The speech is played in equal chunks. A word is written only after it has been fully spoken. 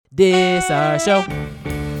This our show,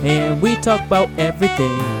 and we talk about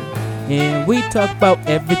everything, and we talk about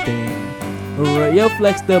everything. Radio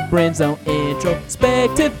Flex, the Brand Zone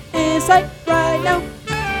introspective insight right now.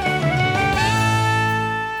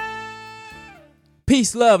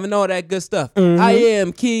 Peace, love, and all that good stuff. I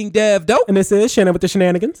am King Dev Dope. And this is Shannon with the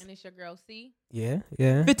Shenanigans. And it's your girl C. Yeah.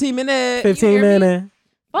 15 minutes. 15 minutes.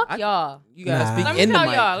 Fuck y'all. You gotta Nah. speak Let me in the tell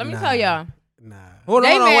mic. y'all. Let me tell y'all. Nah. Hold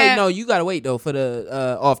They on, wait. mad. No, you gotta wait though for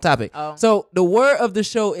the off topic. Oh. So the word of the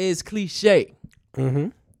show is cliche, Mm-hmm.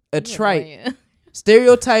 a trite,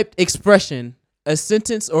 stereotyped expression, a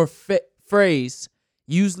sentence or phrase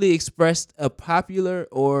usually expressed a popular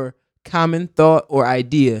or common thought or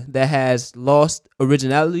idea that has lost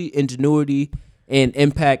originality, ingenuity, and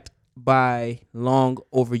impact by long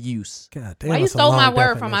overuse. God damn. Why you that's a stole my long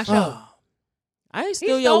word from my definition. show? I ain't He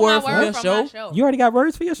steal your stole my word from your from show. my show. You already got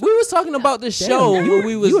words for your show? We was talking about the show you- when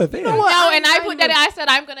we was. you You, advanced. know what? No, and I put that. I said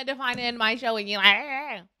I'm gonna define it in my show, and you're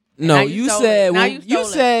like, No, now you stole said it. Now when, you you stole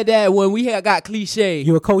it. said that when we had got cliche.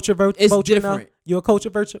 You a culture It's vulture now? different. You a culture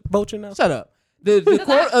vulture now? Shut up. The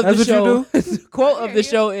quote of That's the show. what you The quote of the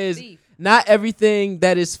show is: Thief. "Not everything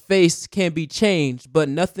that is faced can be changed, but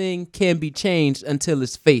nothing can be changed until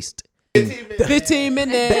it's faced." 15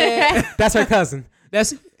 minutes. That's her cousin.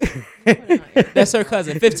 That's that's her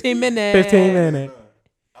cousin. 15 minutes. 15 minutes.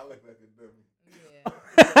 I look like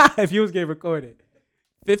a dummy. If you was getting recorded.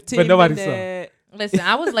 15 But nobody minutes. Listen,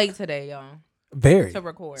 I was late today, y'all, Very. to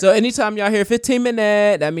record. So anytime y'all hear 15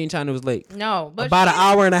 minutes, that means China was late. no, but About an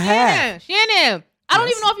hour and a half. Shannon, I don't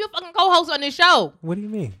even know if you're a fucking co-host on this show. What do you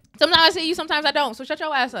mean? Sometimes I see you, sometimes I don't. So shut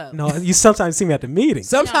your ass up. No, you sometimes see me at the meeting.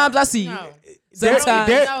 Sometimes I see you. No. Sometimes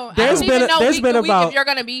there's been about if you're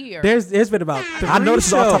gonna be here. there's been about I know this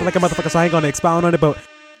is off topic like a motherfucker, so I ain't gonna expound on it, but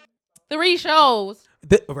 3 shows.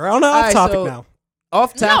 we're on the off Alright, topic so- now.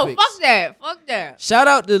 Off No, topic. fuck that. Fuck that. Shout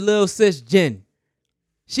out to Lil Sis Jen.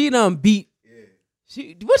 She done beat.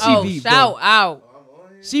 What she beat? Shout Bro? out.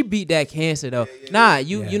 She beat that cancer though. Nah,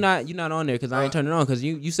 Yeah. you're not on there because I ain't turning on because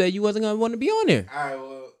you said you wasn't gonna want to be on there. All right,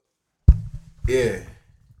 well, yeah.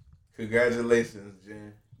 Congratulations,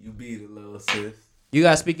 Jen. You beat it, little sis. You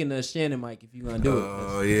gotta speak in the Shannon mic if you gonna do it.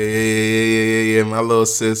 Oh, yeah. My little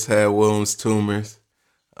sis had Wilms tumors,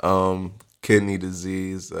 kidney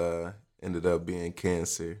disease, ended up being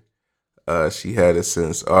cancer. She had it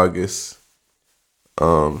since August.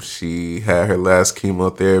 She had her last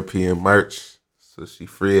chemotherapy in March, so she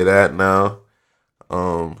free of that now.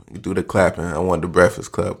 You do the clapping. I want the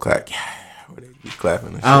Breakfast Club clap. Yeah, where they be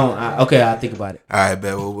clapping and shit. Okay, I'll think about it. All right,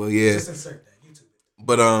 bet. Well, yeah.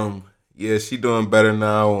 But yeah, she doing better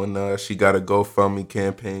now, and she got a GoFundMe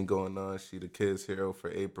campaign going on. She the kids hero for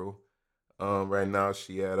April. Right now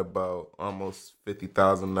she at about almost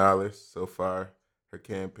 $50,000 so far. Her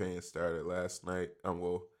campaign started last night.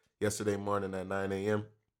 Yesterday morning at 9 a.m.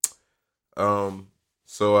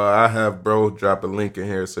 So I have bro drop a link in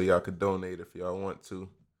here so y'all could donate if y'all want to.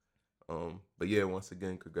 But yeah, once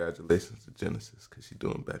again, congratulations to Genesis because she's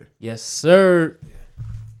doing better. Yes, sir.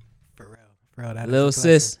 For real, that is Little a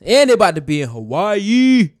sis, and they about to be in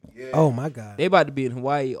Hawaii. Yeah. Oh my God. They about to be in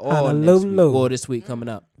Hawaii all next week Honolulu. or this week coming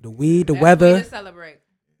up. The weed, the Best way weather, to celebrate.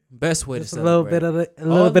 Best way just to a little celebrate. bit of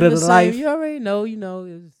the All bit of the same, life. You already know. You know.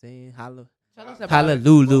 It's saying holla, Tell us about it.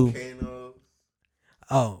 hallelujah. Volcanoes.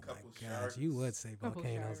 Oh my Couple God, sharks. you would say Couple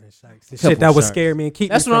volcanoes and sharks. The Couple shit that would sharks. scare me and keep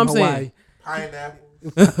That's me what from I'm Hawaii. saying. Pineapple.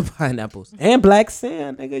 Pineapples. And black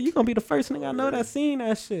sand, nigga. You gonna be the first nigga I know that seen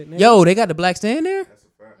that shit, nigga. Yo, they got the black sand there. That's a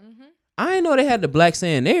fact. I didn't know they had the black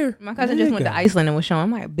sand there. My cousin just went to Nigga. Iceland and was showing.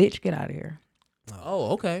 I'm like, bitch, get out of here.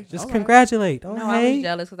 Oh, okay. Just All right. congratulate. Oh, No, I was hey.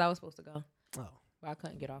 jealous because I was supposed to go. Oh. But I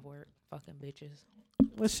couldn't get off work. Fucking bitches.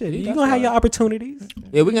 Well, shit. Yeah, You that's gonna have right. your opportunities.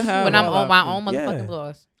 Yeah, we can have. When I'm all on our my food. own Yeah. motherfucking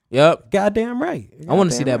blogs. Yep. Goddamn right. I want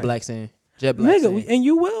to see Goddamn that right. black sand. Jet black Nigga, sand. and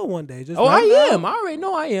you will one day. Just Oh, I right now. am. I already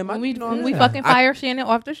know I am. I When we, know when I'm we Yeah. fucking fire Shannon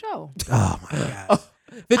off the show. Oh my God.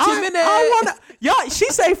 15 minutes. I wanna. Y'all, she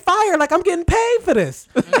say fire like I'm getting paid for this.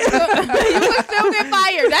 You can still get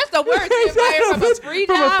fired. That's the word. You get fired from a free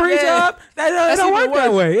From job. a free Yeah. job? That That's don't even work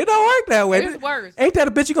that worse. way. It don't work that way. It's worse. Ain't that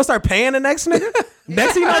a bitch you gonna start paying the next nigga?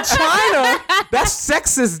 Next thing you know, China. That's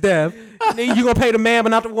sexist, Dev. Then you gonna pay the man but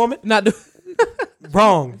not the woman? Not the.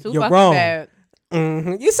 Wrong. Too You're fucking wrong. bad.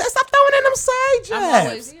 You said stop throwing in them side jabs. I'm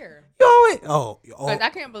always here. You always. Oh. Because I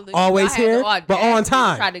can't believe always I had here, the but on audacity to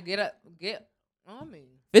time. Try to get on me.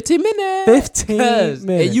 15 minutes. 15 'Cause-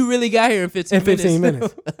 minutes. And you really got here in 15 in 15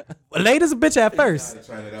 minutes. Well, late as a bitch at first.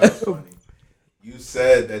 China, that was funny. You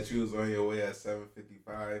said that you was on your way at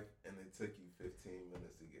 7:55, and it took you 15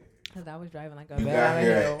 minutes to get here. Because I was driving like a You bad got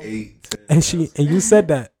here hill. at 8:10. And you said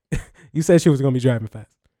that. You said she was gonna be driving fast.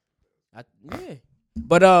 Yeah.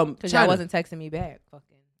 But Because y'all China, wasn't texting me back. Fucking.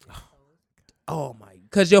 Oh my.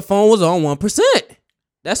 because your phone was on 1%.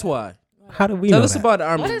 That's why. How did we Tell know us that? about the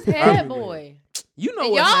army. What is head boy? You know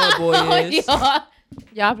what head boy is.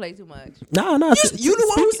 Y'all play too much. No. You the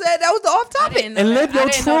one who said that was the off I topic. didn't know And that. live your I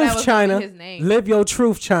didn't know that truth, was gonna be China. his name. Live your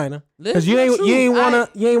truth, China. Live Because you your ain't truth. wanna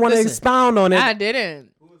Listen. expound on it. I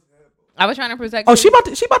didn't. I was trying to protect. Oh, him. she about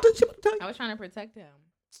to tell you. I was trying to protect him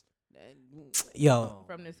Yo,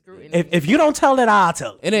 from the scrutiny. if you don't tell it, I'll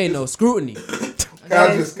tell it. It ain't no scrutiny. Can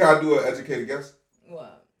I do an educated guess?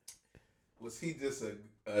 What? Was he just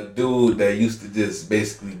a dude that used to just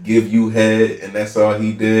basically give you head and that's all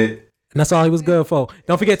he did? And that's all he was good for.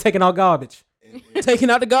 Don't forget taking out garbage. Taking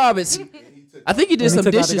out the garbage. I think he did And he some took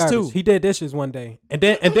out the dishes garbage. too. He did dishes one day, and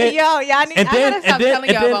then Yo, y'all need. I gotta stop telling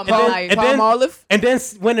y'all about my life. and Palm then- olive. and then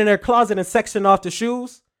went in their closet and sectioned off the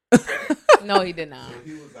shoes. No, he did not.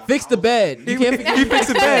 Fix the bed. You can't fix He fixed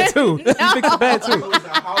the bed too. He fixed the bed It too. was a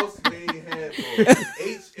house-made head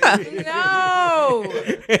boy. No.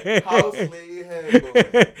 House-made head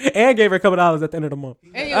boy. And gave her a couple dollars at the end of the month.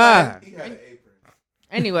 Anyway, Ah. He had an apron.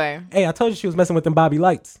 anyway, Hey, I told you she was messing with them Bobby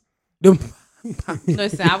Lights.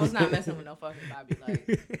 listen, I was not messing with no fucking Bobby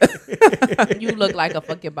Light. You look like a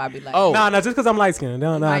fucking Bobby Light. Oh. No, just because I'm light skinned.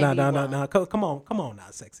 No. Come on now,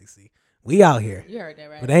 sexy C. We out here, You heard that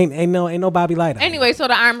right. but ain't no Bobby Light. out Anyway, so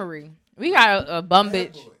the armory. We got a bum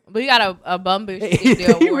bitch. We got a bum bitch.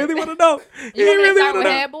 here. He really want to know. He You want me to really start want with to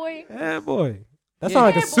know. Head Boy? Yeah, boy. That Yeah.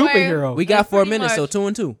 sounds like a Yeah, boy. superhero. We got That's 4 pretty minutes, so much- 2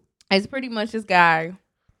 and 2. It's pretty much this guy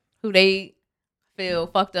who they feel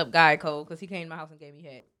fucked up guy code because he came to my house and gave me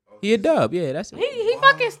head. He a dub. Yeah, that's it. He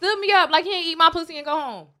fucking stood me up like he ain't eat my pussy and go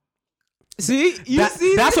home. See,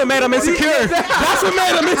 That's what made him insecure. That's what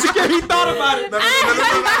made him insecure. He thought about it. No.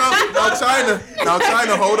 Now,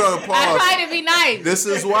 China, hold on, I pause. try to be nice. This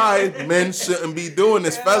is why men shouldn't be doing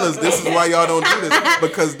this, fellas. This is why y'all don't do this.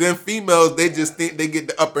 Because them females, they just think they get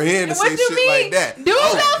the upper hand and What say you shit mean? like that. Dudes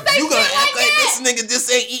don't say you gonna shit act like that. this nigga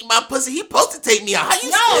just ain't eat my pussy. He supposed to take me out. How you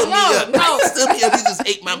No, stood me no, up? no. How you stood me up? He just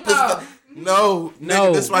ate my pussy. No,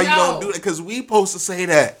 nigga, that's why you No. don't do that. Because we supposed to say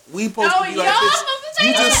that. We supposed No, to be y'all like, bitch, supposed to say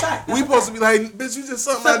you that. just, we supposed to be like, bitch, you just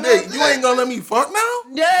sucked my dick. You ain't gonna let me fuck now?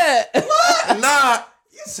 Yeah. Nah.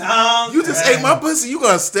 You just ate my pussy. You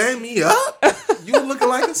gonna stand me up? You looking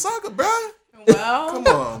like a sucker, bro. Well, Come on,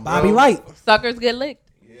 bro. Bobby Light. suckers get licked.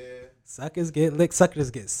 Yeah. Suckers get licked. Suckers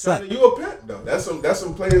get sucked. You a pimp though. That's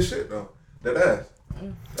some player shit though. That ass.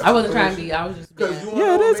 I wasn't trying to be. I was just being.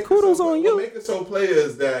 Yeah, that's kudos on you. What make it so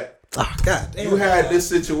players that Oh, God damn. you had this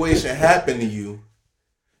situation happen to you.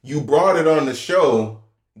 You brought it on the show.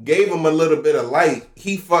 Gave him a little bit of light.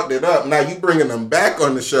 He fucked it up. Now you bringing him back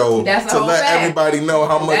on the show That's a to whole let fact. everybody know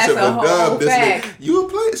how much That's of a a whole dub this fact. nigga. You a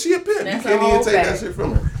player. She a pimp. That's You a can't even whole take that fact. shit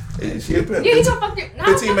from her. Hey, she a pimp. Yeah, he gonna fucking.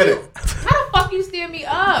 15 minutes. How the fuck you steer me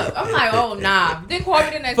up? I'm like, oh nah. Then call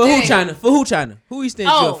me the next For day. who, China? For who, China? Who he stand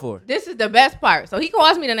you up for? This is the best part. So he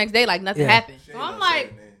calls me the next day like nothing Yeah. happened. So I'm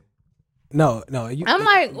like, No. I'm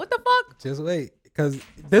like, what the fuck? Just wait. Because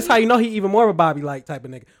this how you know he even more of a Bobby Light type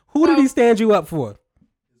of nigga. Who did he stand you up for?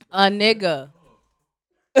 A nigga.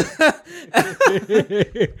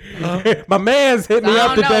 My man's hit me I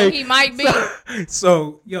up don't know. today. He might be.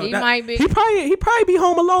 So yo, He might be. He probably be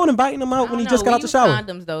home alone inviting him out when he just got out the shower.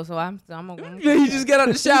 Condoms though, so I'm gonna. Yeah, he just got out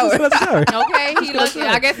the shower. Just got out the shower. Okay, he lucky.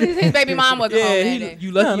 I guess his baby mom wasn't home that day.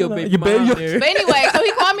 You lucky No, your no, baby your mom baby- there. But anyway, so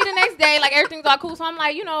he called me the next day, like everything's all cool. So I'm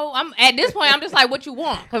like, I'm at this point, I'm just like, what you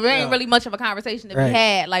want? Because there ain't really much of a conversation that Right. we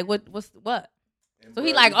had. Like, what's what? So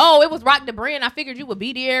he like, oh, it was Rock the Brand. I figured you would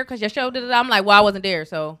be there because your show did it. I'm like, well, I wasn't there,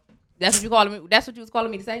 so that's what you calling me. That's what you was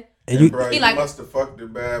calling me to say. And you, Bro, He you like- must have fucked her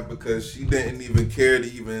bad because she didn't even care to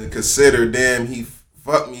even consider. Damn, he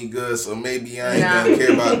fucked me good, so maybe I ain't Nah. gonna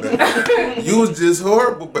care about that. You was just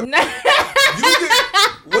horrible, but you get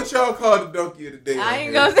what y'all call the donkey of the day. I right ain't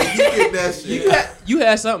here. gonna say- You get that shit. You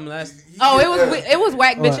had something last. Oh, You it was get that. it was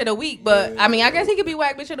whack bitch What? of the week, but I mean, I guess he could be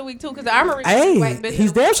whack bitch of the week too because the armory. was whack hey, bitch he's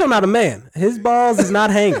of the damn sure not a man. His balls is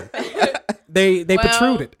not hanging. They Well,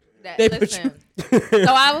 protruded. They listen.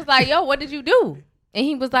 So I was like, yo, what did you do? And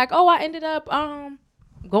he was like, oh, I ended up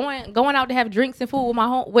going out to have drinks and food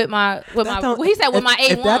with my don't- he said with my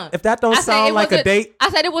A1. if that don't I said sound it like was a date, I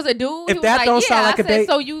said it was a dude. If He was that like, don't yeah. sound like I a said,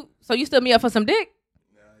 date- so you stood me up for some dick?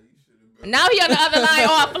 Now he on the other line,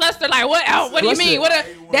 all flustered, like, what? What do you mean?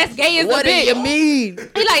 That's gay as What a do bitch. you mean?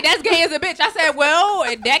 He like, that's gay as a bitch. I said, well,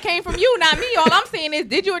 that came from you, not me. All I'm saying is,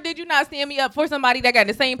 did you or did you not stand me up for somebody that got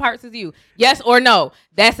the same parts as you? Yes or no?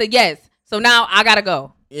 That's a yes. So now I gotta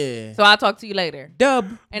go. Yeah. So I'll talk to you later. Dub.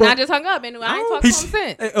 And I just hung up and I ain't talked to him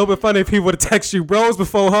since. it would be funny if he would have texted you bros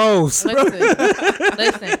before hoes.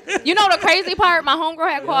 Listen. You know the crazy part? My homegirl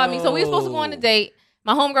had called me. So we were supposed to go on a date.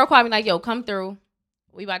 My homegirl called me like, yo, come through.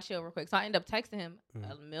 We about to chill real quick. So I end up texting him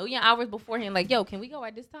a million hours beforehand, like, yo, can we go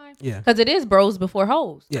at this time? Yeah. Because it is bros before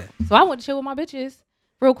hoes. Yeah. So I went to chill with my bitches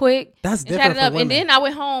real quick. That's and different chatted for up. women. And then I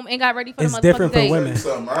went home and got ready for It's the motherfucking different for date. women.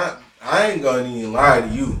 I ain't gonna even lie to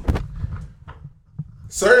you.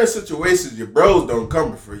 Certain situations, your bros don't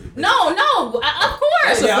come for you. No, of course.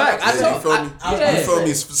 That's a fact. You feel me? You feel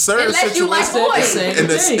me? Certain Unless you like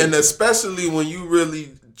situations, boys. and especially when you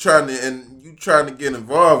really trying to get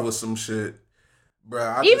involved with some shit,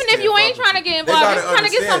 bro. Even if you ain't trying to get involved, just trying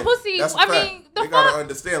to get some pussy. I mean, they gotta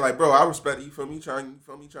understand, like, bro, I respect you for me trying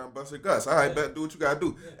to bust a guts. All right, bet, do what you gotta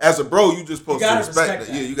do. As a bro, you just supposed to respect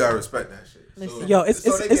that. Yeah, you gotta respect that shit. Listen. Yo, it's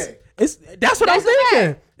that's what I'm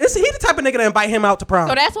thinking. He the type of nigga to invite him out to prom.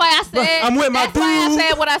 So that's why I said I'm with my that's why I dude.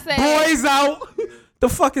 said what I said. Boys out. The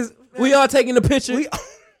fuck is We all taking the picture.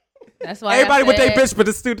 That's why everybody I with their said- bitch, but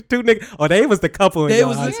the two niggas. Oh, they was the couple. They in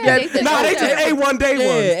was y'all just- high yeah, school. they said- Nah, they just A1 day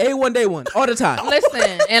one. Yeah, A1 day one all the time.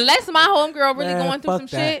 Listen, unless my homegirl really Man, going through fuck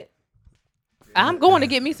some that. shit, I'm going to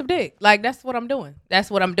get me some dick. Like that's what I'm doing. That's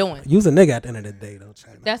what I'm doing. Use a nigga at the end of the day, though,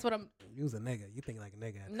 China. That's what I'm. Use a nigga. You think like a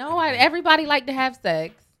nigga. At the No, end of the day. everybody like to have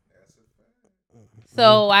sex.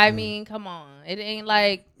 So I mean, come on, it ain't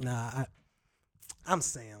like Nah, I'm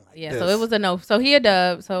saying like. yeah. this. So it was a no. So he a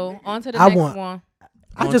dub. So on to the I next want- one.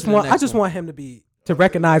 I On just to the want. I next just one. want him to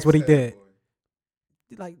recognize what he did.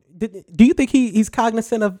 Like, do you think he's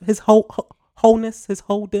cognizant of his wholeness, his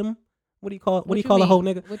wholedom? What do you call? What do you you call a mean? whole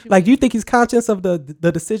nigga? What you Like, mean? do you think he's conscious of the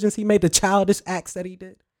decisions he made, the childish acts that he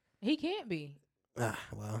did? He can't be.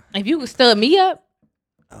 Well, If you stood me up,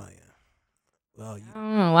 oh yeah. Well, I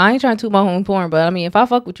don't know. I ain't trying to toot my home porn, but I mean, if I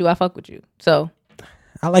fuck with you, I fuck with you. So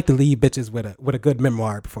I like to leave bitches with a good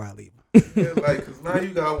memoir before I leave. Yeah, like, cause now you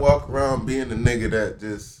gotta walk around being the nigga that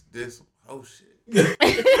just did some whole shit. Because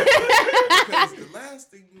the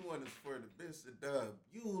last thing you want is for the bitch to dub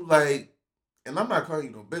you, like, and I'm not calling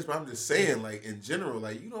you no bitch, but I'm just saying, like, in general,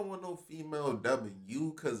 like, you don't want no female dubbing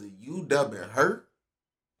you because of you dubbing her,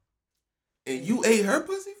 and you ate her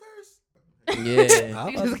pussy first. Yeah.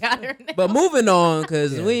 you just got her. Now. But moving on,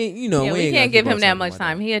 cause Yeah. we, you know, Yeah, we ain't can't gotta give keep him on that talking much about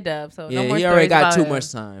time. He a dub, so Yeah, no more he already stories got about too him.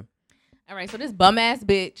 much time. All right, so this bum ass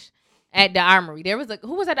bitch at the Armory. There was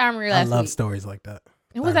who was at the Armory I last love week? stories like that.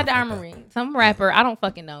 Who was I at the don't fuck Armory? Some rapper. I don't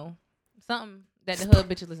fucking know. Something that the hood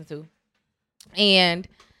bitches listen to. And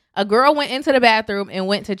a girl went into the bathroom and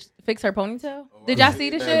went to fix her ponytail. Did y'all see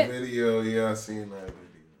this shit? Video, yeah, I seen that video.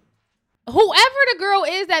 Whoever the girl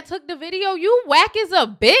is that took the video, you whack is a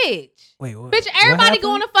bitch. Wait, what? Bitch, what everybody happened?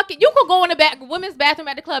 going to fucking. You could go in the women's bathroom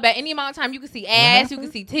at the club at any amount of time. You can see ass, you can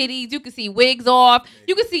happened? see titties, you can see wigs off,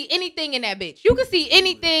 you can see anything in that bitch. You can see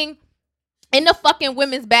anything in the fucking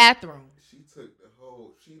women's bathroom.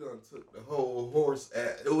 She done took the whole horse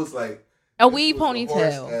ass. It was like A this weave was the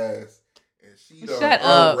ponytail. horse ass, and she done Shut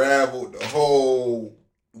up. unraveled the whole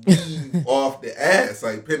weave off the ass,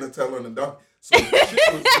 like Penn and Teller and the dog. So the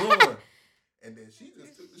shit was going, and then she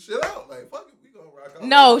just took the shit out. Like, fuck it, we gonna rock out.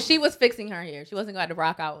 No, she was fixing her hair. She wasn't going to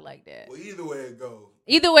rock out like that. Well, either way it goes.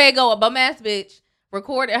 Either way it go, a bum ass bitch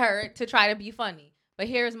recorded her to try to be funny. But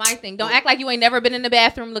here's my thing. Don't act like you ain't never been in the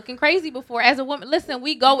bathroom looking crazy before. As a woman, listen,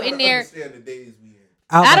 we go in there. Understand the days we in. was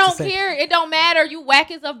I about to don't say, care. It don't matter. You whack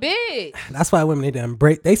as a bitch. That's why women need to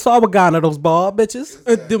embrace. They saw Ghana, those bald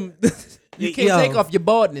bitches. You can't Yo. take off your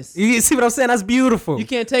baldness. You see what I'm saying? That's beautiful. You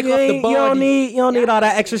can't take You off the ain't- body. You don't need all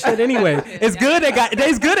that extra shit anyway. It's good.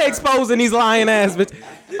 It's good at exposing these lying ass bitches.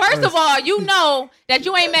 First of all, you know that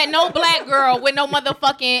you ain't met no black girl with no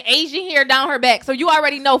motherfucking Asian hair down her back. So you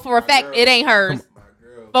already know for a fact it ain't hers. My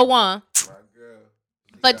girl. For one. My girl.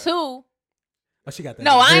 For two. Oh, she got that.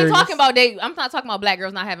 No, I ain't Aquarius. talking about I'm not talking about black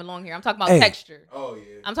girls not having long hair. I'm talking about Hey. texture. Oh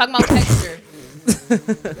yeah. I'm talking about texture.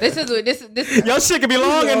 This is Your shit could be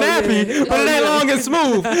long and nappy, but it ain't long and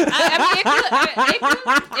smooth. it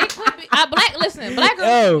could be. Listen,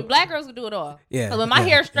 black girls can do it all. Yeah, So when my yeah,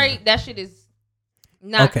 hair's straight, that shit is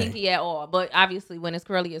not Okay. kinky at all. But obviously, when it's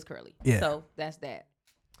curly, it's curly. Yeah. So that's that.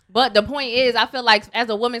 But the point is, I feel like as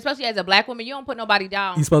a woman, especially as a black woman, you don't put nobody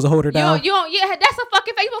down. You supposed to hold her You down? don't, you don't, yeah, that's a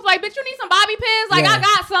fucking face. You supposed to like, bitch, you need some bobby pins? Like, Yeah. I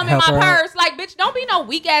got some in Help my her out. purse. Like, bitch, don't be no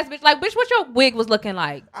weak ass bitch. Like, bitch, what your wig was looking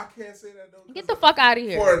like? I can't say that though. Get the fuck out of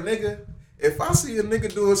here. For a nigga, if I see a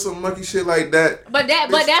nigga doing some monkey shit like that, But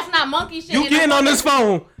that's not monkey shit. You And getting the on woman- this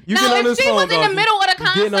phone? You No, getting on if this she phone, was in the doggy. middle of the You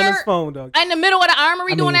getting on this concert, phone, dog. in the middle of the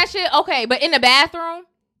armory I doing mean- that shit, okay. But in the bathroom,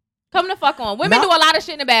 come the fuck on. Women Now- do a lot of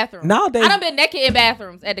shit in the bathroom. Nowadays- I done been naked in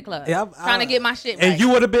bathrooms at the club. Yeah, trying to get my shit right. And you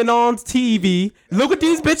would have been on TV. Look what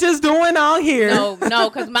these bitches doing out here. No,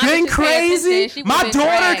 because my Getting bitch is paying crazy. attention. She My would've been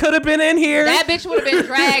daughter dragged. could have been in here. That bitch would have been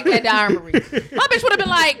dragged at the armory. My bitch would have been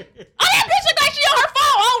like, oh, that bitch look like like she on her phone.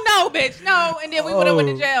 Oh no, bitch, no. And then we would have went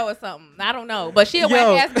to jail or something. I don't know, but she a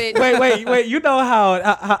whack ass bitch. Wait. You know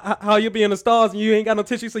how you be in the stalls and you ain't got no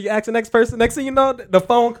tissue, so you ask the next person. Next thing you know, the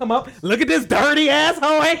phone come up. Look at this dirty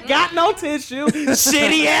asshole, ain't got no tissue.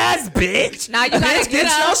 Shitty ass bitch. Now you gotta get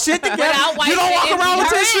your shit together. You don't walk around with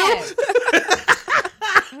tissue.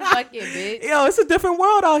 Fucking bitch. Yo, it's a different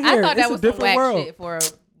world out here. I thought that it's was a some different whack world. shit for a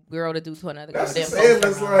girl to do to another girl. That's the same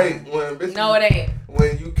as like when bitches. No, it ain't.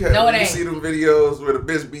 When you see them videos where the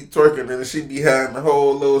bitch be twerking and she be having the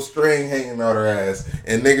whole little string hanging out her ass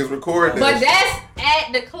and niggas record that. But that's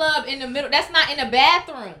at the club in the middle. That's not in the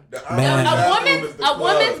bathroom. A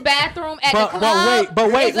woman's bathroom at the club.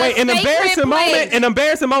 But wait. An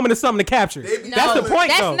embarrassing moment is something to capture. That's the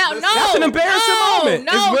point, though. That's an embarrassing moment.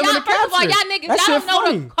 No, it's women to first of all, capture. y'all niggas, y'all don't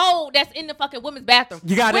know the code that's in the fucking women's bathroom.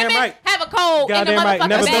 You goddamn Women right. have a code in the motherfucking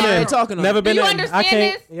Never been bathroom. in. Never been Do you in. understand I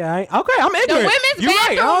can't. this? Yeah. Okay, I'm ignorant. The women's You're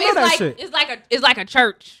right. I bathroom don't know that shit. is like a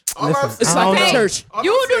church. It's like a church.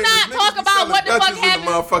 You do not talk about what the fuck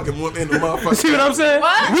happened. See what I'm saying?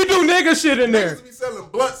 What? We do nigga shit in there. Be selling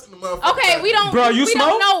blunts in the motherfucker. Okay, we don't. Bro, you we smoke?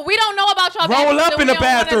 Don't know. We don't know about y'all. Roll bathrooms, up so in we the don't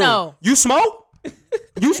wanna bathroom. know. You smoke?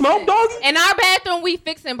 You smoke, doggy? In our bathroom, we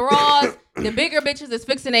fixing bras. The bigger bitches is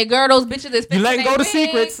fixing their girdles. Bitches is fixing You letting go the wigs.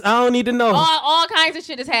 secrets. I don't need to know. All kinds of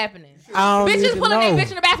shit is happening. I don't need Bitches to pulling know. their bitch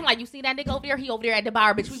in the bathroom like, you see that nigga over there? He over there at the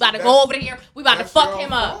bar, bitch. We about to go over there. We about to fuck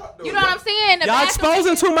him up. You know what I'm saying? The Y'all bathroom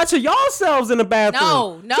exposing too much of yourselves in the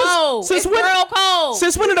bathroom. No. Since it's when, real cold.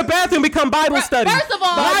 Since when did the bathroom become Bible study? First of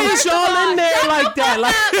all, why is y'all in there like that?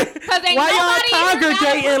 Like, why y'all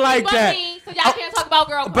congregating like that? So y'all can't talk about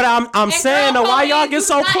girl code. But I'm saying though, why y'all get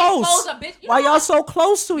so close? Why y'all so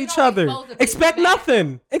close to each other? Expect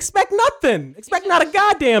nothing. Expect nothing. Expect not a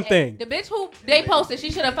goddamn thing. The bitch who they posted,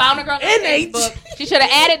 she should have found a girl on Facebook. She should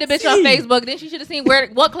have added the bitch on Facebook. Then she should have seen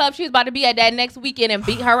what club she was about to be at that next weekend and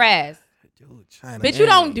beat her ass. China, bitch, you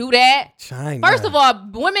don't do that. China. First of all,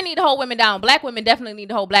 women need to hold women down. Black women definitely need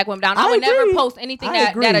to hold black women down. I would never post anything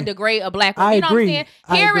that'll degrade a black woman. You know what I'm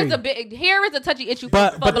saying? Here is a touchy issue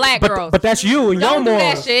for black girls. But that's you and your don't do that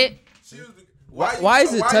morals. shit. Why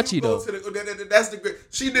is it touchy though? That's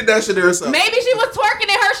she did that shit herself. Maybe she was twerking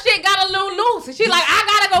and her shit got a little loose. And she like,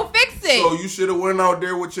 I gotta go fix it. So you should have went out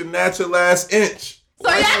there with your natural ass inch. So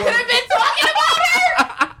y'all could have been talking about her.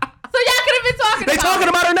 They talking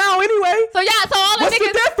about her now anyway. So all the niggas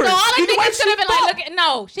should have been like, look,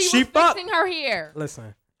 no, she was fixing her hair.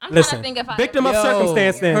 Listen. I'm trying to think if I victim of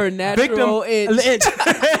circumstance then. Her natural inch. See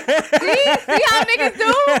how niggas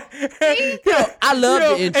do? See? Yo, I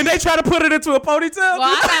love the inch. And they try to put it into a ponytail.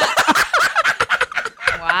 Well,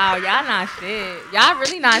 wow, y'all not shit. Y'all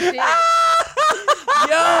really not shit.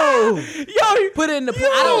 Yo, put it in the.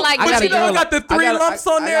 I don't like. But you know, got the three lumps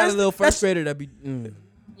on there. I got a little first grader that be.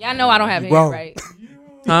 Y'all know I don't have hair, right?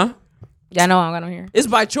 Huh? Y'all know I don't got no hair. It's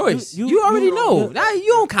by choice. You already know. Now you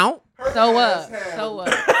don't count. So what?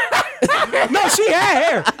 No, she had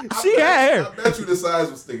hair. She had hair. I bet you the size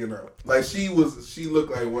was sticking out. Like she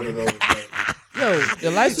looked like one of those. Yo, the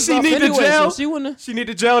lights was she off need anyway, the gel. So she need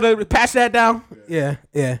the gel to patch that down. Yeah.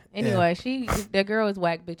 Anyway, that girl is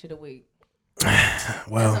whack bitch of the week.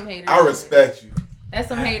 Well, I respect you. That's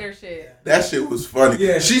some hater shit. That shit was funny.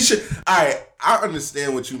 Yeah. She should. I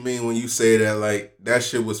understand what you mean when you say that. Like that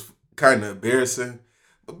shit was kind of embarrassing.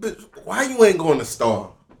 But bitch, why you ain't going to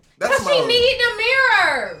stall? Because she need the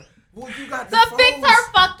mirror. Well, you got to fix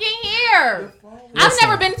her fucking hair. I've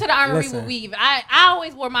never been to the armory with weave. I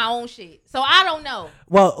always wore my own shit, so I don't know.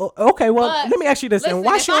 Well, okay. Well, But let me ask you this: listen, and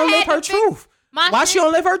why she don't live her truth? Why she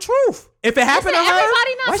don't live her truth? If it happened to her,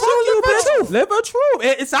 why she don't live her truth? Live her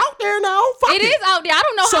truth. It's out there now. Fuck it is out there. I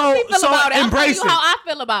don't know how she feel about it. I'm telling you how I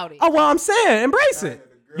feel about it. Oh well, I'm saying embrace it.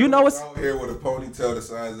 You know it's out here with a ponytail the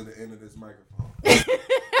size of the end of this microphone.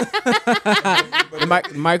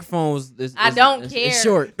 The microphone is I don't care. It's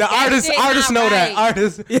short. The artists know that.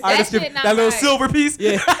 Artists give that little silver piece.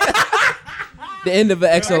 Yeah. The end of an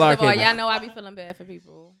XLR First of all, cable. y'all know I be feeling bad for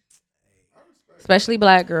people, especially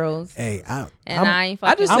black girls. Hey, I ain't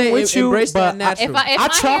fucking. I just I'm say with you, embrace but that natural. If I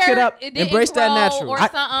chalk it up. Embrace that natural.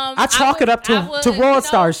 I chalk it up to Raw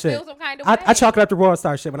Star shit. I chalk it up to Raw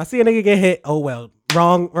Star shit. When I see a nigga get hit, oh well,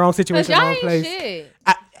 wrong situation, wrong place. Shit.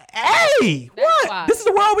 Hey, what? Why. This is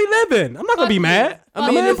the world we live in. I'm not gonna be mad.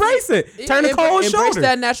 I'm gonna embrace it. Turn the cold shoulder. Embrace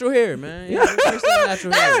that natural hair, man. Yeah, embrace that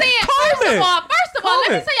natural hair. First of all,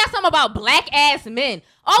 let me tell y'all something about black ass men.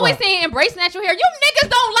 Always saying embrace natural hair. You niggas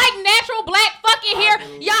don't like natural black fucking hair.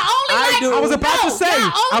 Y'all only I was about to say.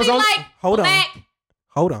 Y'all only like black.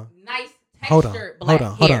 Hold on. Nice Hold textured on, black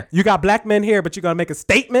hold on. You got black men here, but you gonna make a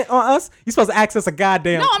statement on us? You supposed to ask us a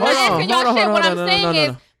goddamn. No, I'm not asking y'all shit. What I'm saying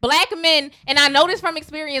is black men, and I know this from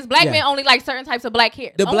experience, black men only like certain types of black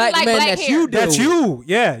hair. The only black like men black that hair. you do. That's you.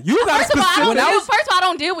 Yeah. You got First of all, specific. I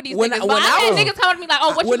don't deal with these When niggas. I- But when I I had was- niggas coming to me like,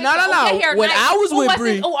 oh, what you When- think? no, Oh, your hair when nice. I was Oh, with what's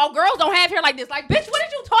Bree- this? Oh, girls don't have hair like this. Like, bitch, what are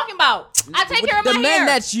you talking about? I take care of The my men hair.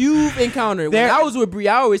 that you've encountered. When There- I was with Bree,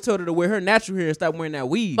 I always told her to wear her natural hair and stop wearing that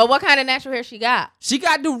weave. But what kind of natural hair she got? She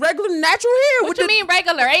got the regular natural hair. What with you the- mean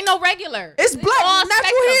regular? Ain't no regular. It's black all natural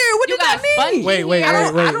spectrum. hair. What You does got that mean? spongy Wait, hair. I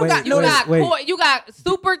don't got no You got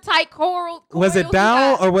super tight coral. Was it coils.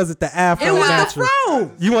 down You got- or was it the afro? It was natural? the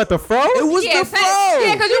fro. You want the fro? It was Yeah, the say- fro.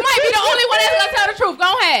 Yeah, because you might be the only one that's gonna tell the truth.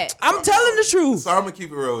 Go ahead. I'm telling the truth. So I'm gonna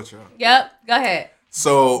keep it real with y'all. Yep. Go ahead.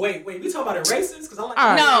 So Wait, we talking about it racist? Because I'm like, All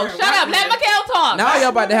right. No, shut up. Let Mikhail talk. Now y'all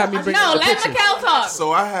about to have me bring No, up the let picture. Mikhail talk.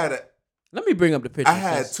 so I had Let me bring up the picture. I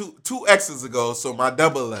had two exes ago. So my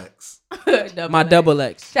double X. my double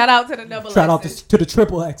X. Shout out to the double. shout out X's. to the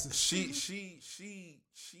triple X's. She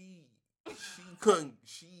couldn't.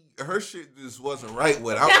 Her shit just wasn't right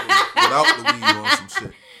without the weave on some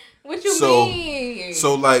shit. What you So- mean?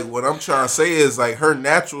 So like what I'm trying to say is like her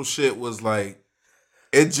natural shit was like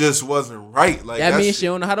it just wasn't right. Like That means shit- she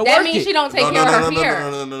don't know how to that work means it. she don't take care of her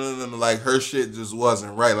hair. No. Like her shit just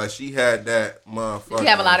wasn't right. Like she had that motherfucker. She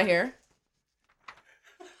have a lot of hair.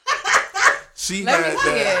 She Let had me see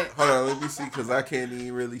that. it. Hold on, let me see because I can't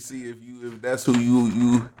even really see if that's who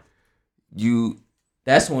you.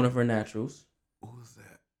 That's one of her naturals. Who's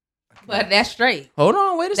that? But that's straight. Hold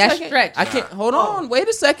on, wait a That's second. stretch. I can't. Hold on, wait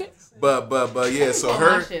a second. But yeah. So Pull my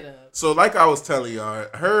her. shit up. So like I was telling y'all,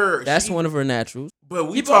 her. That's one of her naturals. But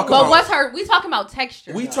we talk But about. what's her? We talking about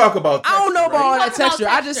texture. We though. talk about. I don't know about all that talking about texture.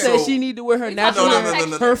 I just texture. said she need to wear her We natural talking hair,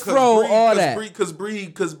 about her fro, all that. Because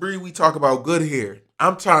Bree, we talk about good hair.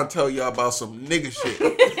 I'm trying to tell y'all about some nigga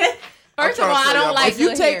shit. First of all, I'm trying to I tell don't y'all like If you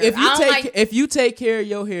good take, hair. if I you don't take, like- if you take care of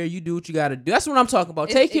your hair, you do what you got to do. That's what I'm talking about.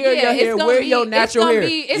 it's- Take care yeah, of your hair. it's gonna Wear be- your natural hair.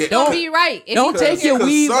 It's Yeah. gonna Don't- be right. If don't you take your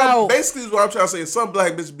weave some, out. Basically, is what I'm trying to say. Some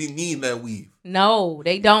black bitches be needing that weave. No,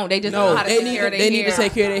 they don't. They just know No, how to they take need care of to, their they need to hair.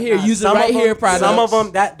 take care of their hair. Use the Some right of them- hair products. Some of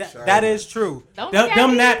them that is true. Don't Them, look at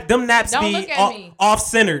them me. them naps Don't be look at me. off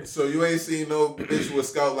centered. So you ain't seen no bitch with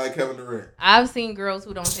scalp like Kevin Durant. I've seen girls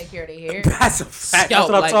who don't take care of their hair. That's a fact. That's Scalp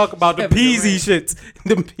what I'm like talking about. The Kevin peasy shits.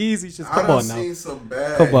 Them peasy shits. I Come done on now. seen some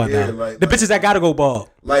bad Come on hair, now. like The bitches that gotta go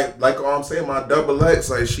bald. like all I'm saying, my double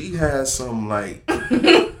X, like she has some like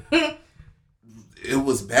it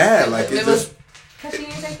was bad. Like it It was- just Cause she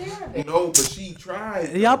didn't take care of it. but she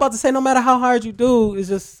tried. Y'all about to say no matter how hard you do, it's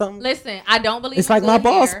just something. Listen, I don't believe It's in like my good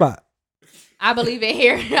ball hair. spot. I believe in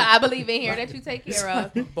hair. I believe in hair that you take care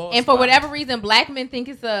of. And for whatever reason, black men think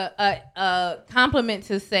it's a compliment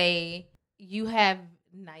to say you have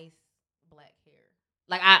nice black hair.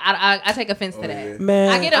 Like I take offense to that. yeah.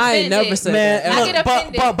 Man, I get I ain't offended. never said Man, that. I ever. get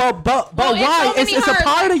offended. but Well, it's why? so It's, many it's a hers.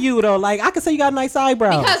 part of you though. Like I can say you got nice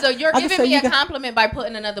eyebrows. Because you're I can giving say me you a got- compliment by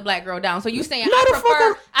putting another black girl down. So you saying No, the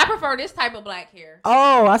fuck I prefer this type of black hair.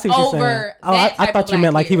 Oh, I see what you're saying. Over Oh, that I type thought of you black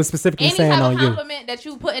meant like he hair. was specifically Any saying type on of you. compliment that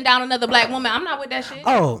you putting down another black woman, I'm not with that shit.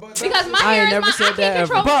 Oh, Because my I hair ain't is never my, said I can't that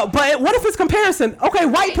ever. control. but what if it's comparison? Okay,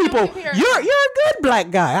 white Ain't no people, comparison. you're a good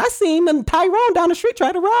black guy. I seen Tyrone down the street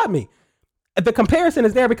try to rob me. The comparison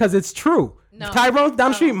is there because it's true. No. Tyrone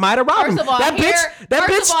down the street might have robbed First him. of all, that hair,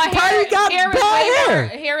 bitch probably got hair is bad way hair.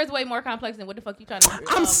 more, hair is way more complex than what the fuck you trying to.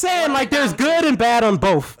 I'm saying like there's down good to. and bad on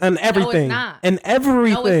both and everything. not. And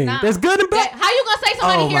everything. No, it's not. There's good and bad. How you gonna say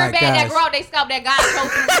somebody Oh hair my bad that gosh. grow out they scalp that God chose them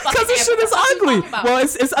to fucking Because this have? shit What is the fuck you ugly. talking about? Well,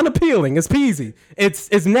 it's unappealing. It's peasy. It's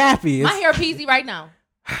nappy. My It's hair peasy right now.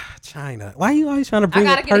 China. Why are you always trying to I bring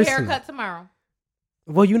gotta it get a personal? haircut tomorrow.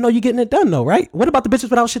 Well, you know you're getting it done though, right? What about the bitches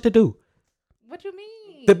without shit to do? What you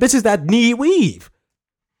mean? The bitches that need weave.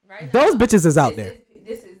 Right Those now, bitches is out there.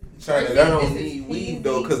 This is China, that don't need weave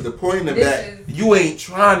though, because the point of This that, is- you ain't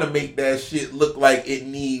trying to make that shit look like it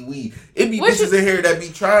need weave. It be What bitches you- in here that be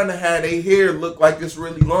trying to have their hair look like it's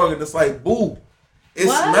really long, and it's like, boo, it's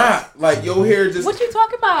What? not. Like your hair just. What you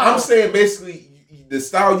talking about? I'm saying basically, the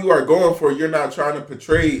style you are going for, you're not trying to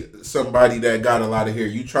portray somebody that got a lot of hair.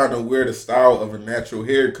 You trying to wear the style of a natural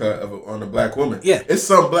haircut on a black woman. Yeah. It's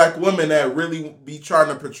some black women that really be trying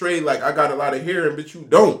to portray like I got a lot of hair, and but you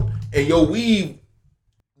don't, and your weave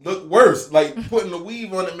look worse. Like putting the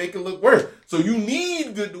weave on it make it look worse. So you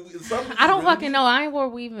need good. I don't fucking know. I ain't wore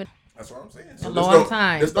weaving That's what I'm saying. So a this long don't-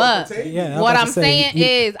 time, this don't but pertain. Yeah. what about I'm to say, saying you-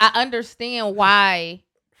 is I understand why.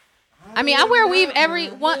 I mean, I wear weave every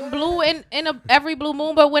one blue in every blue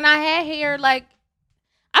moon, but when I had hair, like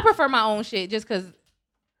I prefer my own shit just because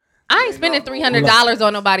I ain't spending $300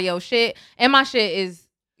 on nobody else shit, and my shit is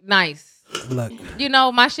nice. Look, You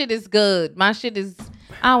know, my shit is good. My shit is.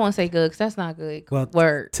 I don't want to say good because that's not good. Well,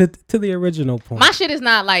 Word. to the original point. My shit is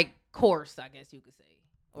not like coarse. I guess you could say.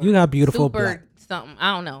 or You got beautiful super black. something.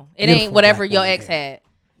 I don't know. It Beautiful ain't whatever black your woman ex hair. had.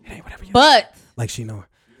 It ain't whatever you But like she know.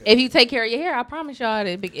 if you take care of your hair, I promise y'all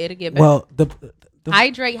it'll get better. Well, the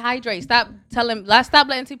Hydrate. Stop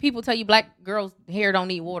letting two people tell you black girls' hair don't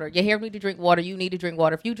need water. Your hair need to drink water. You need to drink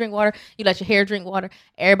water. If you drink water, you let your hair drink water.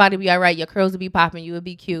 Everybody be all right. Your curls will be popping. You will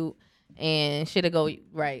be cute, and shit'll go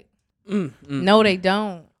right. No, they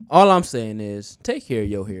don't. All I'm saying is take care of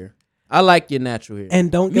your hair. I like your natural hair.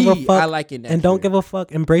 and don't give a fuck. I like your natural and don't hair. give a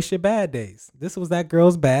fuck. Embrace your bad days. This was that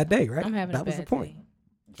girl's bad day, right? I'm having that a was bad the point. day.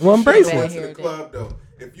 Well, embrace Bad it. Went to hair the day. club though.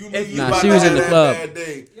 If you knew you Nah, about she to was have in the that club. bad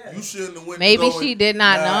day, you shouldn't have went. Maybe to go she and- did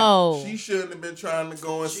not know. She shouldn't have been trying to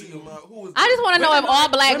go and see him out. Who was I just want to know if all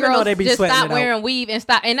black women know girls they be just sweating stop it out. wearing weave and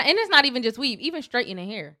stop. And it's not even just weave, even straightening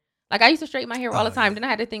hair. Like I used to straighten my hair all the time. Then I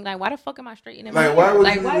had to think like, why the fuck am I straightening my Like, hair? why would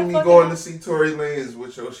Like, you why the be fuck going am I- to see Tory Lanez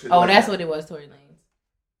with your shit? Oh, like that's that? what it was, Tory Lanez.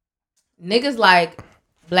 Niggas like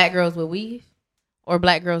black girls with weave, or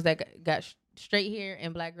black girls that got straight hair,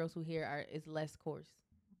 and black girls who hair is less coarse.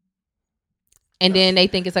 And then they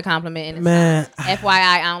think it's a compliment. And it's Man, not. FYI,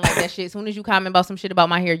 I don't like that shit. As soon as you comment about some shit about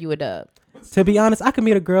my hair, you a dub. to be honest, I could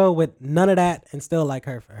meet a girl with none of that and still like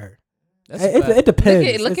her for her. That's a It, fact. it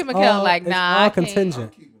depends. Look at It's Mikhail all- like, it's nah, all I can't. I'm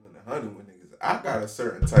contingent. keeping it 100 with niggas. I got a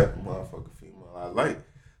certain type of motherfucker female I like.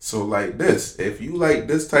 So like this, if you like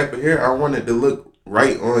this type of hair, I want it to look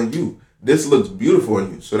right on you. This looks beautiful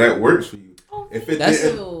on you, so that works for you. If it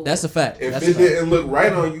didn't, That's a fact. if That's it a fact. didn't look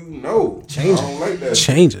right on you, no, Change I don't like that.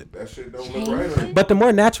 Change it. That shit don't look right on you. But the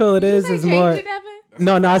more natural it is You say more. change it,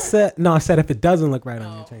 Devin? No, I said if it doesn't look right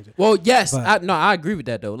on you, change it. Well, yes, But- I agree with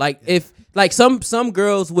that though. Like if like some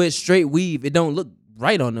girls with straight weave, it don't look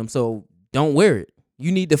right on them, so don't wear it.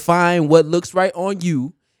 You need to find what looks right on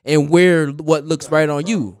you and wear what looks right on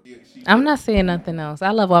you. I'm not saying nothing else. I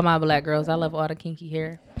love all my black girls. I love all the kinky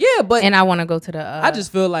hair. Yeah, but And I want to go to the. I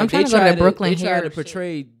just feel like I'm they trying to go to try the Brooklyn they try hair to shit.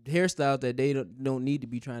 portray hairstyles that they don't need to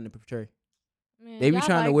be trying to portray. Man, They be y'all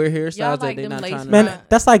trying to like- wear y'all hairstyles that like they them not lace trying to. Man, front.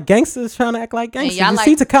 that's like gangsters trying to act like gangsters. y'all You like-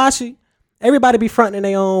 see Takashi, everybody be fronting in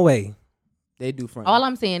their own way. They do front. All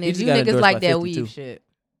I'm saying You is just you got niggas endorsed like by that 52. weave shit.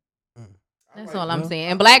 That's all I'm saying.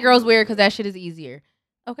 And black girls wear it because that shit is easier.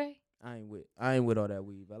 Okay. I ain't with all that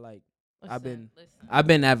weave. I've Listen.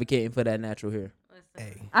 been advocating for that natural hair.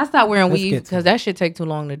 Hey, I stopped wearing Let's weave get to because it. that shit take too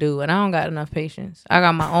long to do, and I don't got enough patience. I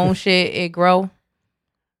got my own shit. It grow.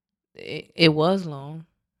 It was long,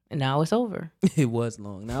 and now it's over. It was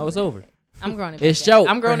long. Now it's over. I'm growing it back. It's short.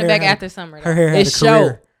 I'm growing Her it back hair had- after summer. her though. hair had It's a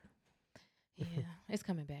career. Yeah, it's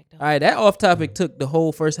coming back though. All right, that off topic took the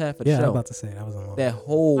whole first half of the Yeah, I was show. about to say that was a long. That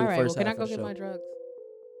whole All right, first well, can I half go of the get show. my drugs?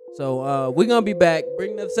 So we're gonna be back.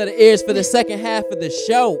 Bring another set of ears for the second half of the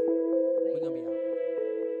show. We're gonna be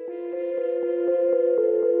out.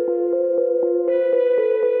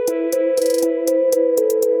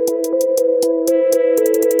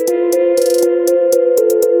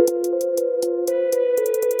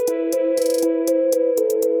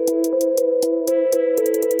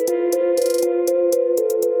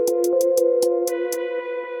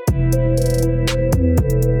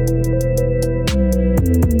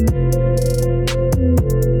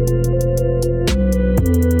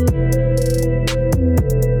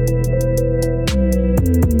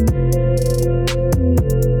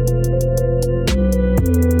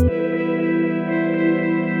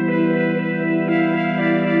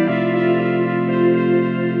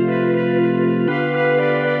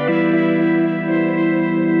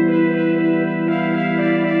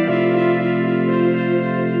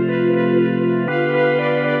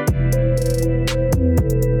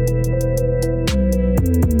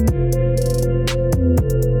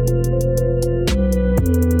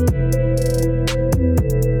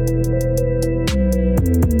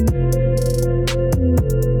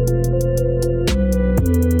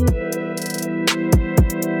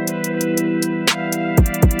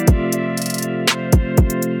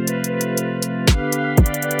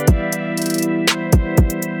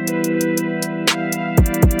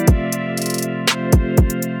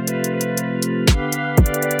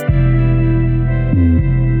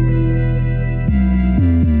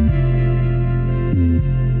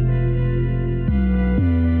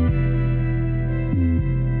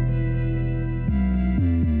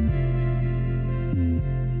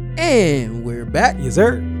 And we're back. Yes,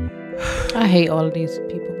 sir. I hate all of these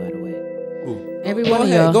people, by the way. Every Go one of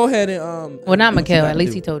ahead. y'all. Go ahead and Well, not do what you Mikhail. gotta At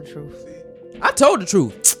least do. he told the truth. I told the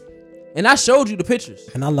truth, and I showed you the pictures.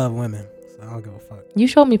 And I love women, so I don't give a fuck. You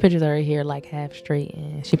showed me pictures of her hair like half straight,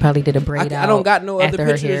 and she probably did a braid out. I don't got no other after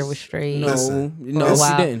pictures. her hair was straight. No, Listen, no, Oh, she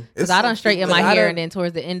wow. didn't. Because I done straighten my I hair, done- and then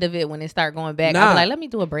towards the end of it, when it start going back, Nah. I'm like, let me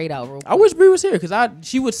do a braid out real quick. I wish Bree was here because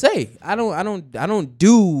she would say I don't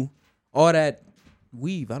do all that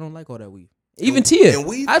weave. I don't like all that weave. Even Tia. And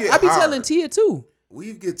weave I get be hard. telling Tia too.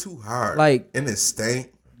 Weave get too hard. Like- and it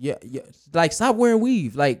stank. Yeah. Like, stop wearing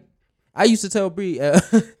weave. Like, I used to tell Bree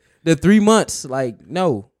the 3 months. Like,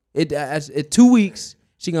 no, it 2 weeks.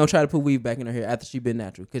 She gonna try to put weave back in her hair after she been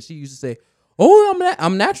natural. Cause she used to say, "Oh,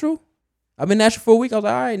 I'm natural. I've been natural for a week." I was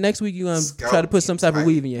like, "All right, next week you gonna try to put some type of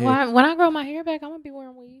weave in your hair." When I grow my hair back, I'm gonna be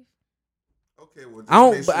wearing weave. Okay, well, just I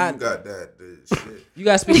don't- make but sure I- you got the shit. You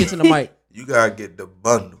gotta speak into the mic. You gotta get the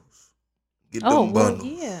bundles. Get Oh, them well, bundles.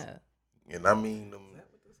 yeah. And I mean them.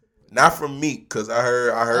 Not from Meek, cause I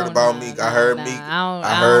heard Oh, about nah, Meek. nah, I heard nah. Meek. I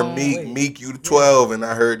I heard don't- Meek. You 12, and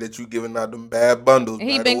I heard that you giving out them bad bundles.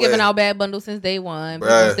 He by been the giving way. out bad bundles since day one. Bruh.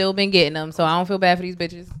 People still been getting them, so I don't feel bad for these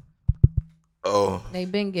bitches. Oh They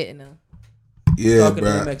been getting them. yeah, Talking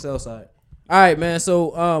bro. to the MXL side. All right, man.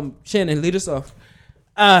 So, Shannon, lead us off.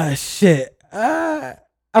 Shit.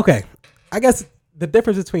 Okay. I guess the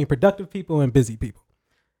difference between productive people and busy people.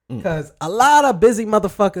 Because a lot of busy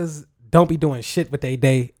motherfuckers don't be doing shit with their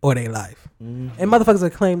day or their life. And motherfuckers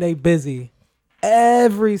that claim they busy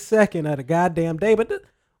every second of the goddamn day. But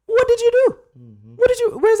what did you do?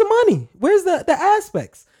 Where's the money? Where's the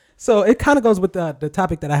aspects? So it kind of goes with the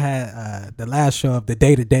topic that I had the last show of the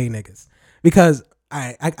day-to-day niggas. Because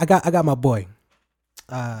I got my boy.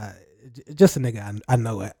 Just a nigga I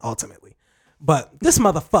know it ultimately. But this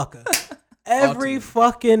motherfucker every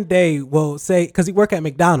fucking day will say, because he work at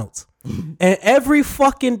McDonald's. And every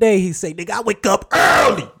fucking day he say, nigga, I wake up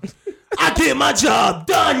early. I get my job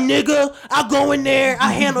done, nigga. I go in there.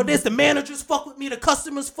 I handle this. The managers fuck with me. The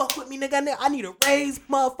customers fuck with me, nigga. I need a raise,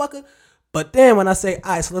 motherfucker. But then when I say,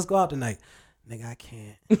 all right, so let's go out tonight. Nigga, I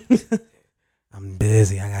can't. I'm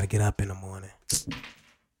busy. I got to get up in the morning.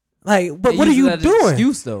 Like, but They what are use you that as doing?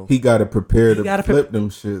 Excuse though. He got to prepare to gotta flip them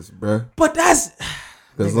shits, bro. But that's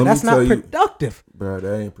nigga, that's not productive. Bro,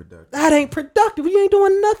 that ain't productive. That ain't productive. You ain't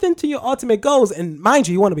doing nothing to your ultimate goals. And mind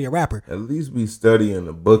you want to be a rapper. At least be studying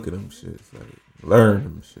the book of them shits. Like, learn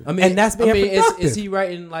them shit. I mean, And that's being productive. is he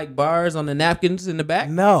writing like bars on the napkins in the back?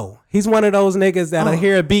 No, he's one of those niggas that'll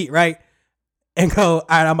hear a beat, right? And go, all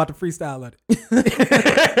right, I'm about to freestyle on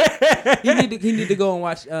it. He need to go and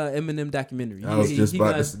watch Eminem documentary. I was just he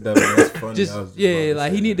about gonna- to say that's funny. just I was just yeah, about to like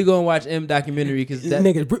say he need to go and watch M documentary because that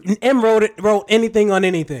Nigga, M wrote anything on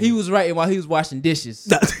anything. he was writing while he was washing dishes.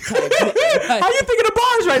 How you thinking of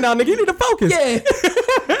bars right now, nigga? You need to focus. Yeah,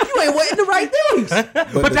 you ain't waiting the right things.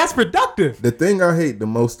 But that's productive. The thing I hate the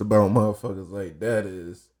most about motherfuckers like that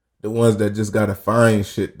is the ones that just gotta find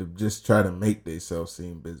shit to just try to make themselves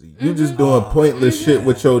seem busy. You just doing pointless shit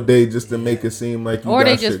with your day just to make it seem like you Or got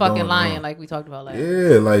they shit just fucking going lying, on. like we talked about last.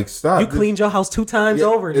 Yeah, like stop. You cleaned your house 2 times Yeah,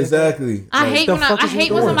 over. Nigga. exactly. I Like, hate the when I fuck is you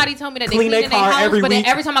hate when doing? somebody tell me that they Clean clean their in their car house, every but then week.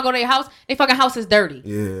 every time I go to their house, they fucking house is dirty.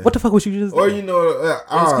 Yeah. What the fuck was you just Or doing? you know,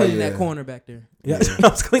 I was oh, cleaning yeah. that corner back there. Yeah, I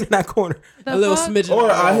was cleaning that corner. The A little fuck? smidgen.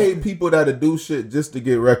 Or I hate people that'll do shit just to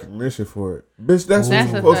get recognition for it. Bitch, that's what That's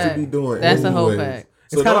you're a supposed fact. to be doing. That's a whole anyways. fact.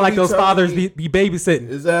 It's So kind of don't like be those telling fathers me- be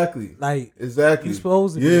babysitting. Exactly. Like, Exactly. you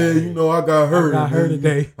supposed to be Yeah, like- you know, I got hurt. got hurt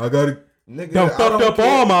today. I got it. Nigga, Done I fucked don't up care.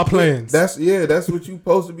 all my plans. That's what you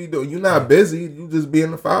supposed to be doing. You're not busy. You just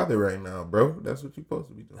being a father right now, bro. That's what you supposed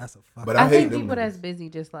to be doing. That's a fuck. But I hate think them people niggas. that's busy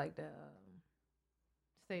just like that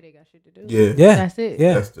say they got shit to do. Yeah. Yeah, That's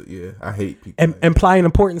it. Yeah, I hate people. and like that. implying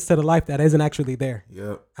importance to the life that isn't actually there.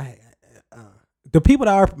 Yep. The people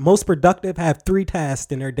that are most productive have 3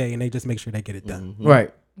 tasks in their day, and they just make sure they get it done.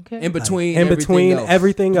 Right. Okay. In between, In between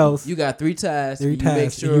everything else, you got 3 tasks. Three You make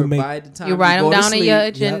tasks, and sure you make- by the time You write them go to down in your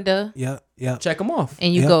sleep, agenda, yeah. check them off.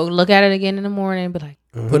 and you Yep. go look at it again in the morning, and be like,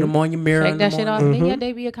 Put them on your mirror. check in the that shit off, morning. and then your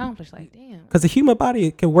day be accomplished. Like, damn. Because the human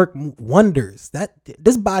body can work wonders. That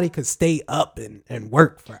this body could stay up and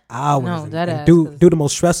work for hours No, and, that and ass, do 'cause- the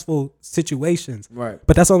most stressful situations. Right.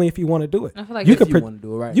 But that's only if you want to do it. I feel like you if could you wanna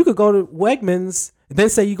do it right. You could go to Wegmans, then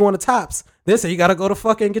say you going to Tops, then say you got to go to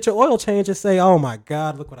fucking get your oil change and say, oh my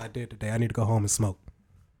God, look what I did today. I need to go home and smoke.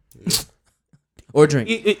 Or drink.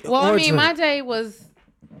 Well, I Or mean, drink. my day was.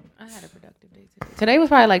 I had a productive day today. Today was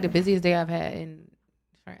probably like the busiest day I've had in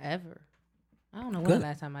forever. I don't know when Good. the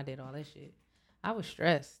last time I did all that shit. I was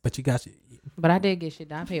stressed, But you got you. but I did get shit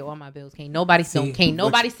done. I paid all my bills. Can't nobody See,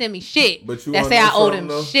 send me shit But you that wanna say know I owe something, them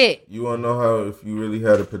though? shit. You want to know how if you really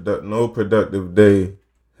had no productive day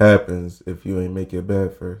happens if you ain't make your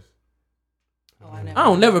bed first. Oh, I I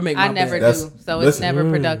don't never make my I never bed. do. That's- So listen. it's never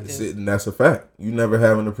productive. And that's a fact. You never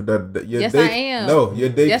having a productive day. Your Yes, day, I am. No, your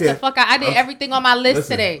day Yes, the can't. fuck. I did everything on my list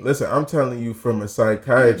Listen, today. listen, I'm telling you from a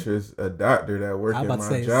psychiatrist, a doctor that works I in was my about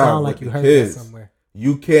to say, it job sound with like you the heard kids. that somewhere.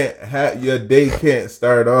 You can't have your day can't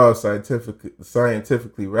start off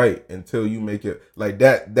scientifically right until you make it like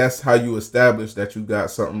that. That's how you establish that you got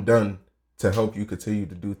something done to help you continue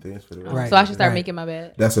to do things for the rest. Right. So I should start Right. making my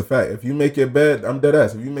bed. That's a fact. If you make your bed, I'm dead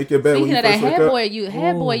ass. If you make your bed Speaking when of you that, first wake up,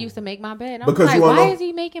 head boy used to make my bed. I'm Because like, you wanna why know- is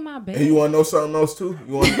he making my bed? and you want to know something else too?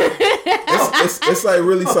 You want? It's like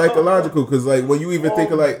really psychological because like when you even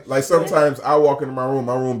think of like sometimes I walk into my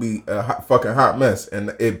room be a fucking hot mess and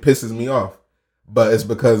it pisses me off, but it's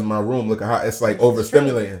because my room looking hot. It's like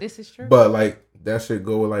overstimulating. This is true. But like that shit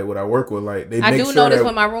go with like what I work with. Like they I make do sure notice that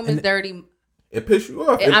when my room is dirty, it piss you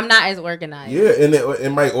off. I'm not as organized. Yeah, and it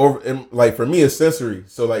might like for me it's sensory.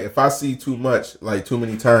 So like if I see too much, like too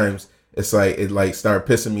many times, it's like it like start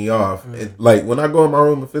pissing me off. Like when I go in my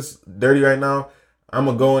room, if it's dirty right now, I'm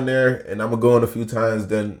gonna go in there and I'm gonna go in a few times.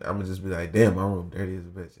 Then I'm gonna just be like, damn, my room dirty as a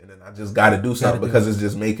bitch, and then I just gotta do something because it's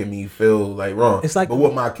just making me feel like wrong. It's like, but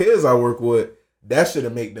with my kids I work with, that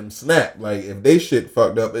shit'll make them snap. Like if they shit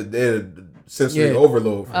fucked up, they're sensory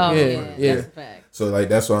overload. Oh Yeah, yeah, that's a fact. So like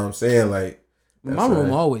that's what I'm saying. Like My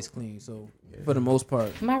room always clean, so for the most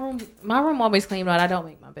part. My room always clean, but I don't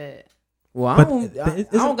make my bed. Well, I But don't it's-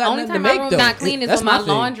 got The only nothing to time my make room though. not clean is That's when my my thing.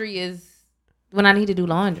 laundry is when I need to do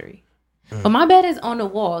laundry. But my bed is on the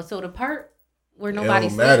wall, so the part where nobody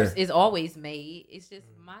don't matter. sleeps is always made. It's just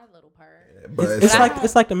my little part. but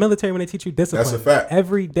It's like the military when they teach you discipline. That's a fact.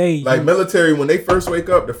 Every day, like military, when they first wake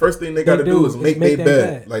up, the first thing they got to do is make their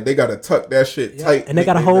bed. Like they got to tuck that shit tight, and they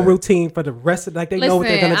got a whole routine for the rest of like they know what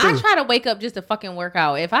they're Listen, gonna I do. try to wake up just to fucking work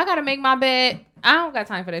out. If I gotta make my bed, I don't got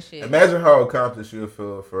time for that shit. Imagine how accomplished you'll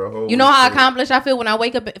feel for a whole. You know week how straight. accomplished I feel when I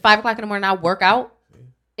wake up at 5 o'clock in the morning. I work out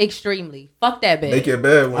extremely. Fuck that bed. Make your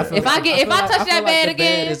bed. When, If I touch that bed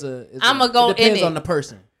again, I'ma go it depends in it. on the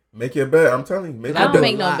person. make your bed. I'm telling you, make I your don't bed.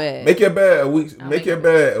 make no bed. Make your bed a week. I'll Make make your no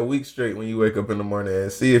bed a week straight when you wake up in the morning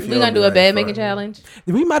and see if We gonna do a bed making challenge.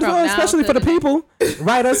 We might as From well, now especially to for the the people.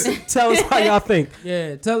 Write us, tell us how y'all think.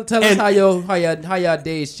 Yeah, tell us how y'all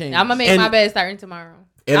days change. I'm gonna make my bed starting tomorrow.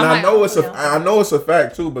 And I I might know it's open it I know it's a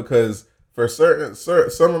fact too because for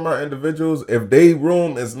some of my individuals, if they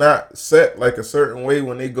room is not set like a certain way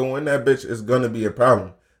when they go in that bitch, it's gonna be a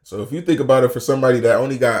problem. So if you think about it for somebody that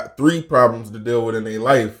only got 3 problems to deal with in their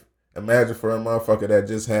life, imagine for a motherfucker that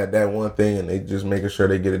just had that one thing and they just making sure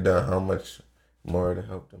they get it done, how much more to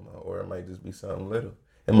help them out. Or it might just be something little.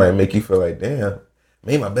 It might make you feel like, damn,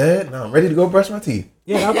 made my bed, now I'm ready to go brush my teeth.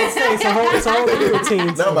 Yeah, I was about to say it's a whole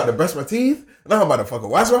routine. Now I'm about to brush my teeth. Now I'm about to fucking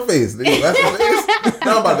wash my face. Then you wash my face.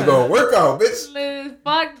 Now I'm about to go and work out, bitch.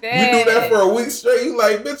 Fuck that. You do that for a week straight. You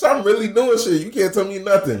like, bitch, I'm really doing shit. You can't tell me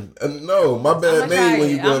nothing. No, my bed made when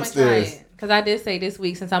you go upstairs. Because I did say this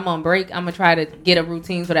week, since I'm on break, I'm gonna try to get a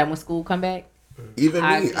routine so that when school come back. Even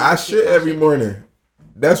I me, do I keep shit my every shit. morning.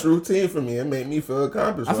 That's routine for me. It made me feel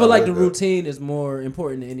accomplished. I when feel like wake the up. routine is more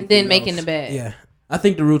important than anything Then making else. the bed. Yeah, I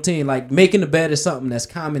think the routine, like making the bed, is something that's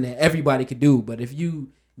common that everybody could do. But if you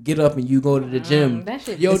get up and you go to the gym, that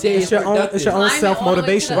shit your is- day it's is your own- productive. it's your own Climbing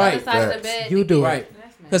self-motivation. all the way to the other Right. side of the bed You to do get- Right.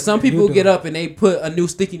 That's mad. Because some You people do get it. up and they put a new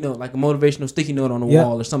sticky note, like a motivational sticky note on the Yeah.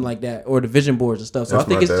 wall or something like that, or the vision boards and stuff. So That's I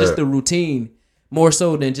think my it's just dad. the routine more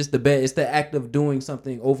so than just the bed. It's the act of doing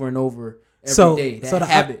something over and over every day. That the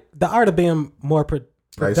habit. the art of being more Like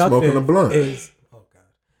productive smoking a blunt. is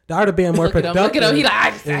the art of being more Look at him. productive. Look at him. He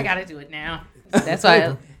like, I gotta do it now. That's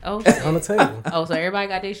why. Oh, shit. on the table. Oh, so everybody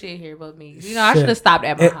got their shit here but me. You know, I Shit. should have stopped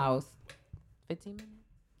at my It- house. 15 minutes.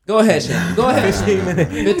 Go ahead, Shane. Go ahead. 15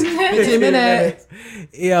 minutes. 15 minutes.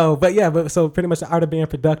 Yo, but so pretty much the art of being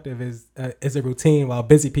productive is a routine, while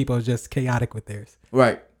busy people are just chaotic with theirs.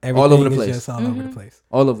 Right. Everything All over the is place. just all over the place.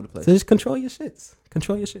 All over the place. So just control your shits.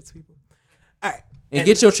 Control your shits, people. All right. And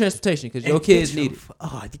get your transportation because your kids need it.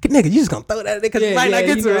 Oh, nigga, you just gonna throw that in because Yeah, we might not yeah,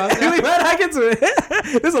 get you to know, it. We might not get to it.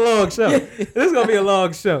 This is a long show. This is gonna be a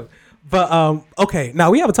long show. But okay, now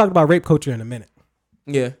we haven't talked about rape culture in a minute,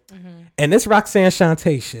 Yeah. and this Roxanne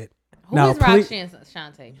Shante shit. Who Now, is please- Roxanne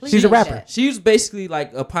Shante? Please She's a do rapper. that. She was basically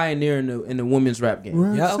like a pioneer in the women's rap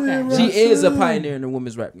game. Yep. Okay. She is a pioneer in the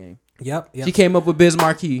women's rap game. Yep. She came up with Biz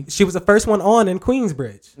Markie. She was the first one on in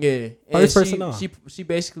Queensbridge. Yeah. First And person on. she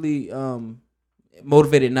basically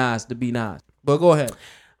motivated Nas to be Nas. But go ahead.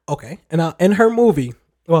 Okay, and in her movie,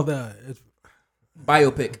 well, the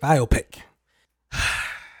Biopic. biopic,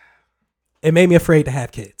 it made me afraid to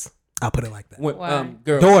have kids. I'll put it like that. Why?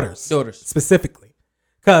 Girls. Daughters specifically,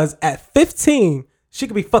 because at 15 she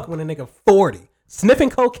could be fucking with a nigga 40, sniffing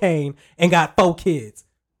cocaine, and got 4 kids.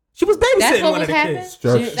 She was babysitting That's what one was of the happening? kids.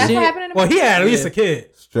 Structure. That's She- what happened in the Well, he had at least Yeah. a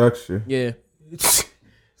kid. Structure. Yeah.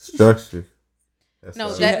 Structure. That's No,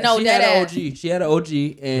 all. that- no, she that had an ass. OG. She had an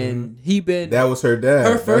OG, and he been That was her dad.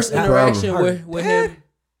 her That's first the problem. interaction with him.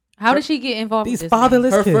 How did she get involved These with this man?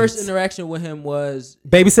 fatherless Her kids. first interaction with him was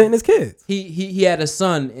babysitting his kids. he had a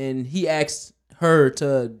son, and he asked her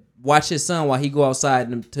to watch his son while he go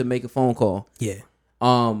outside to make a phone call. Yeah.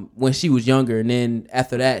 When she was younger, and then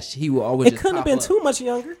after that, he would always. It couldn't have been too much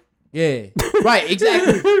younger. Yeah, right.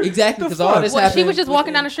 Exactly. Because all this happened. She was just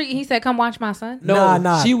walking down the street, and he said, "Come watch my son." No,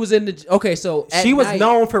 Nah. She was in the. Okay, so She was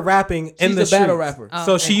known for rapping in the She's a battle streets. rapper.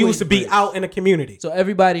 So she In used to be Queensbridge. out in the community. So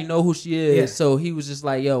everybody know who she is. Yeah. So he was just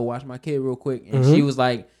like, "Yo, watch my kid real quick," and she was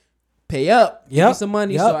like, "Pay up, give me some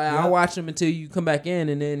money, so I'll watch him until you come back in."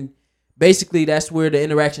 And then basically that's where the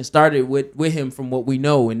interaction started with him, from what we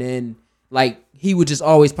know. And then like he would just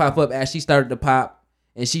always pop up as she started to pop,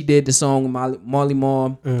 and she did the song with Marley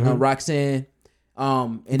Marl, Roxanne.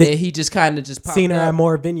 And then he just kind of just popped Seen her up at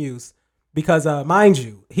more venues because, mind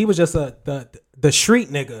you, he was just the street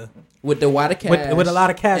nigga with the water cash, with a lot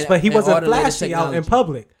of cash, and- but he and wasn't all the latest flashy out in technology.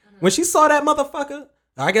 public. When she saw that motherfucker,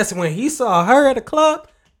 I guess when he saw her at a club,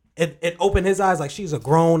 it opened his eyes like she's a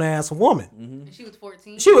grown ass woman. And she was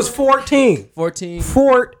 14. She was 14. 14.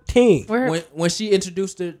 14. When she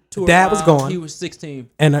introduced her to her Dad mom, was gone. He was 16.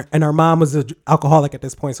 And her mom was an alcoholic at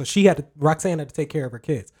this point, so Roxanne had to take care of her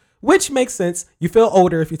kids, which makes sense. You feel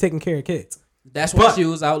older if you're taking care of kids. That's why But she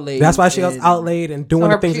was outlaid. That's why she was and- outlaid and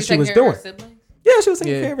doing the things that she was doing. Yeah, she was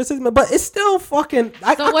taking care of her sister, but it's still fucking.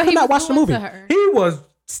 I what could he not was watch the doing movie. to her? He was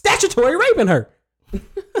statutory raping her.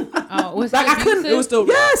 Oh, was Like I couldn't. It was still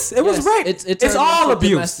Yes, it was yes, rape. it It's turned all into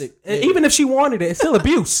abuse. domestic. Yeah. Even if she wanted it, it's still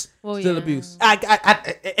abuse. Well, Still yeah. abuse.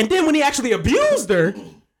 And then when he actually abused her,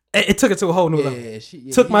 it took it to a whole new level.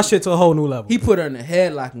 Yeah, Took my shit to a whole new level. He put her in the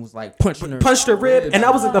headlock and was like punching her. Punched her rib, and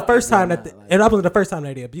that wasn't the first time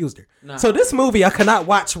that they abused her. Nah. So this movie I could not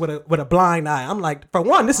watch with a blind eye. I'm like, for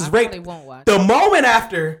one, this is I rape. probably won't watch The moment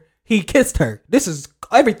after he kissed her, this is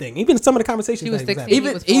everything. Even some of the conversations. She was that he 16.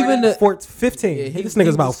 having. Even the 15. yeah, This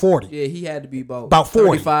nigga's about 40. Yeah, he had to be about 40.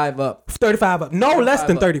 35 up. 35 up. No less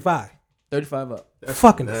than 35. 35 up.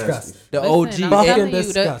 Fucking nasty. disgusting. The Listen, OG. I'm Fucking telling you,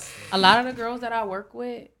 disgusting. a lot of the girls that I work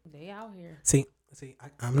with, they out here. See,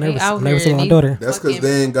 I'm They nervous. out I'm nervous here, about my and daughter. That's because fucking-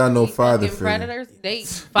 they ain't got no these father fucking figure. predators. They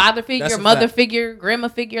father figure, That's a mother fact. figure, grandma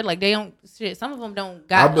figure. Like they don't shit. Some of them don't I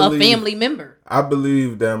got believe- a family member. I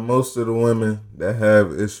believe that most of the women that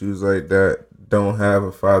have issues like that don't have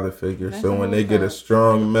a father figure. That's So a when whole they get a fact.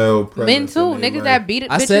 strong male presence, Men too. in their Niggas life, that beat it.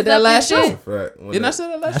 I bitches said that up last and show. shit. fact, when Didn't they- I say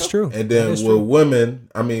that last That's show? true. And That then is with true. women,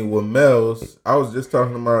 I mean with males, I was just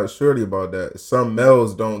talking about Shorty about that. Some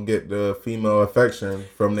males don't get the female affection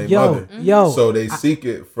from their mother. Yo. So they seek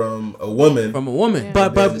it from a woman. From a woman.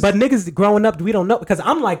 But niggas growing up, we don't know because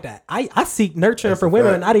I'm like that. I seek nurturing That's for a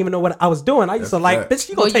women, fact. and I didn't even know what I was doing. I used That's to a like, fact. bitch,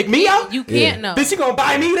 you gonna Well, take me out? You can't know. Bitch, you gonna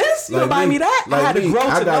buy me this? You gonna buy me that? Like I had to me, grow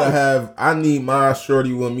I to gotta know. have. I need my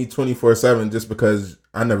Shorty with me 24/7 just because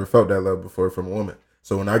I never felt that love before from a woman.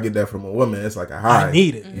 So when I get that from a woman, it's like a high. I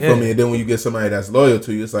need it. You Yeah. feel me? And then when you get somebody that's loyal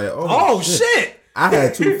to you, it's like, Oh shit! I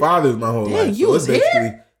had two fathers my whole life. you So was it's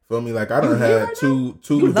basically, feel me? Like I done had two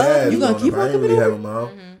dads. you gonna keep I on ain't really coming have a mom.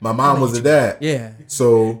 My mom was a dad. Yeah.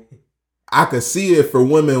 So I could see it for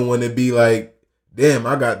women when it be like, damn,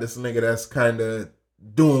 I got this nigga that's kind of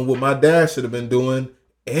doing what my dad should have been doing,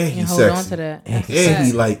 and And he's hold sexy, on to that. And and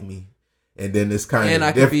he like me, and then it's kind And of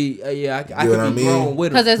I could be, I You know could what I be mean? grown with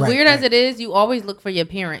him. Because as Right, weird as right. it is, you always look for your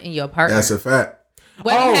parent in your partner. That's a fact.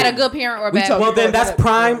 Whether you Oh. had a good parent or a We bad talk- Well, parent. then that's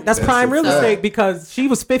prime. That's prime a real fact. estate because she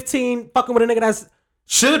was 15, fucking with a nigga that's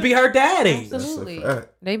should be her daddy. Absolutely. That's a fact.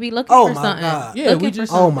 They be looking Oh for my something. God. Yeah, Looking we for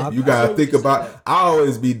just- Oh something. my! You gotta think about. I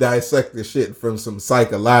always be dissecting shit from some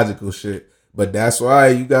psychological shit, but that's why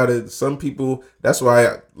you gotta. Some people. That's why,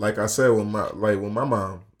 like I said, with my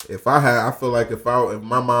mom. I feel like if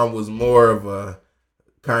my mom was more of a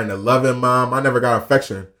kind of loving mom, I never got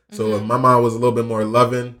affection. So if my mom was a little bit more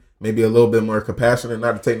loving, maybe a little bit more compassionate,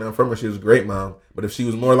 not to take nothing from her, she was a great mom. But if she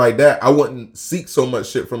was more like that, I wouldn't seek so much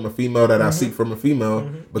shit from a female that I seek from a female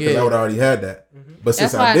because Yeah. I would already had that. But That's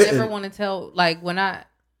since why I I didn't, never want to tell. Like when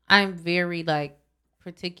I'm very like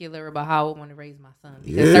particular about how I want to raise my son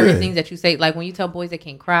because Yeah. certain things that you say, like when you tell boys they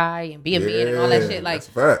can cry and be a man and all that shit, like that's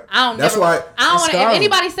a fact. I don't. That's never, why. I don't it's want to. If scarring.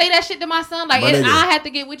 anybody say that shit to my son, like My nigga. I have to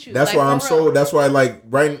get with you. That's like, why I'm for so. real. That's why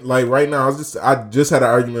right now. I just had an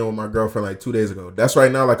argument with my girlfriend like 2 days ago. That's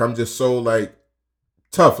right now. Like I'm just so like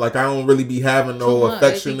tough. Like I don't really be having no Too much. It be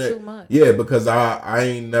affectionate. too much. Yeah, because I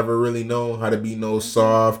ain't never really known how to be no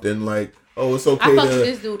soft and like it's okay I fucked with to.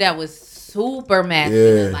 this dude that was super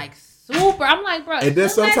masculine, Yeah. like super. I'm like, bro. And then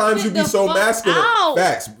chill that sometimes you shit be the so fuck masculine. out.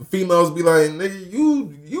 Facts. Females be like, nigga,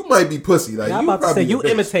 you might be pussy. Like Yeah, I'm you about to say probably you a bitch.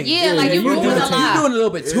 imitate. Yeah, like you you doing doing, a you lot. doing a little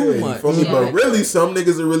bit too Yeah, much. you feel me? Yeah. But really, some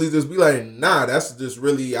niggas will really just be like, nah, that's just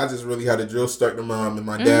really, I just really had a drill stuck to mom, and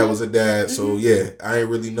my dad was a dad, so yeah, I ain't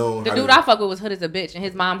really known. The how dude to, I fuck with was hood as a bitch, and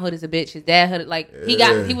his mom hood as a bitch. His dad hood like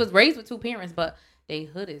he was raised with two parents, but they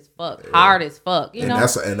hood as fuck, hard as fuck. You know,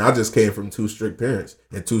 and I just came from 2 strict parents,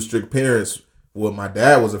 and 2 strict parents. Well, my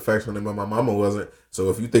dad was affectionate, but my mama wasn't. So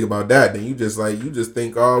if you think about that, then you just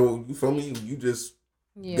think, oh, you feel me? You just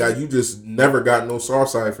you just never got no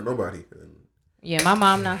soft side for nobody. Yeah, my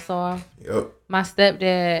mom not soft. Yep. My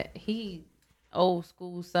stepdad, he old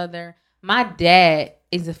school Southern. My dad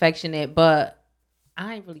is affectionate, but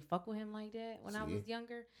I ain't really fuck with him like that when I was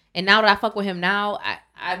younger. And now that I fuck with him now,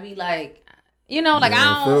 I be like, you know, like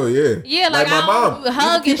I don't feel, yeah, like my I mom don't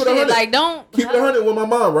hug and shit. Like don't keep it 100 with my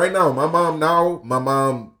mom right now. My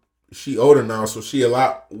mom, she older now, so she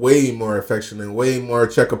way more affectionate, way more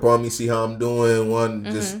check up on me, see how I'm doing,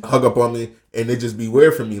 just hug up on me, and it just be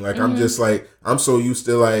weird for me. Like I'm just like I'm so used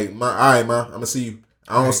to like ma, I'm gonna see you.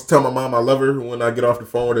 I don't tell my mom I love her when I get off the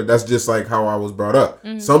phone with her. That's just like how I was brought up.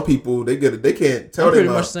 Some people they can't tell. I'm pretty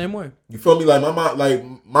much the same way. You feel me? Like my mom, like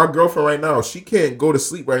my girlfriend right now, she can't go to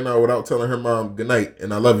sleep right now without telling her mom good night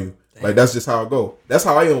and I love you. Like that's just how I go. That's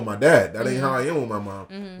how I am with my dad. That ain't how I am with my mom.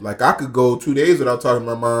 Like I could go 2 days without talking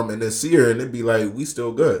to my mom and then see her and it'd be like we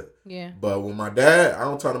still good. Yeah. But with my dad, I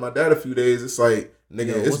don't talk to my dad a few days. It's like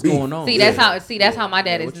nigga, it's what's beef. going on? That's how my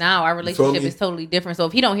dad is now. Our relationship is totally different. So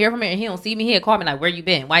if he don't hear from me and he don't see me, he'll call me like, "Where you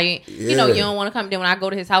been? Why you know you don't want to come?" Then when I go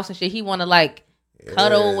to his house and shit, he want to like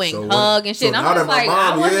cuddle and hug and shit. And I'm just like,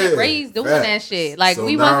 I wasn't raised doing that shit. Like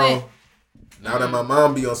we wasn't. Now that my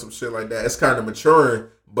mom be on some shit like that, it's kind of maturing.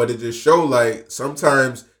 But it just show like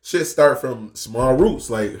sometimes shit start from small roots.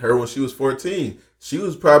 Like her when she was 14. She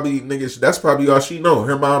was probably, that's probably all she know.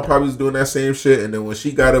 Her mom probably was doing that same shit. And then when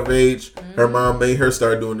she got of age, her mom made her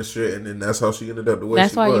start doing the shit. And then that's how she ended up the way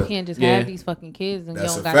that's she was. That's why you can't just have these fucking kids and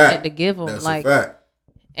that's you don't got fact. shit to give them. That's like, a fact.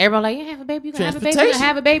 Everybody like, you have a baby, you can have a baby, you can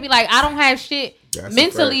have a baby. Like, I don't have shit that's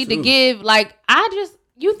mentally to give. Like,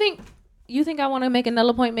 you think I want to make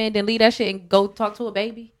another appointment, then leave that shit and go talk to a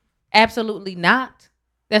baby? Absolutely not.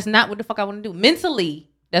 That's not what the fuck I want to do.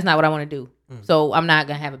 Mentally, that's not what I want to do. So I'm not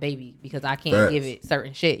gonna have a baby because I can't give it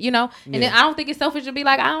certain shit, you know. And then I don't think it's selfish to be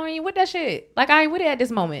like, I ain't with that shit. Like I ain't with it at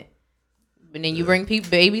this moment. And then you bring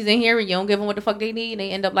babies in here and you don't give them what the fuck they need, and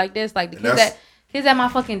they end up like this. Like the kids at my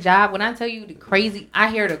fucking job. When I tell you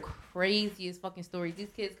I hear the craziest fucking stories.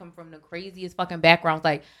 These kids come from the craziest fucking backgrounds.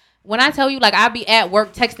 Like when I tell you, like I be at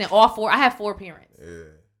work texting all 4. I have 4 parents.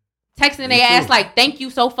 Texting their ass like, thank you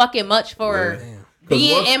so fucking much for.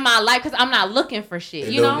 Being in my life because I'm not looking for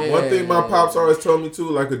shit, you know? One thing my pops always told me too,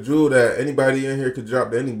 like a jewel that anybody in here could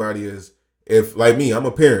drop to anybody is, if like me, I'm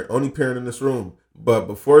a parent, only parent in this room. But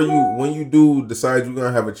when you do decide you're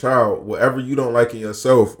gonna have a child, whatever you don't like in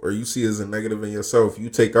yourself or you see as a negative in yourself, you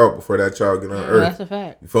take out before that child get on earth. That's a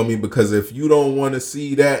fact. You feel me? Because if you don't want to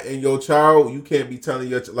see that in your child, you can't be telling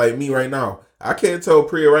like me right now. I can't tell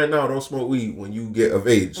Priya right now don't smoke weed when you get of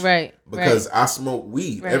age, right? Because I smoke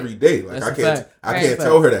weed every day. Like I can't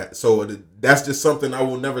tell her that. So that's just something I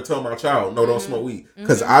will never tell my child. No, don't smoke weed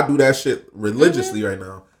because I do that shit religiously right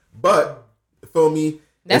now. But you feel me?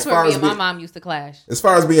 That's where me and my mom used to clash. As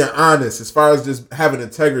far as being honest, as far as just having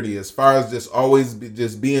integrity, as far as just always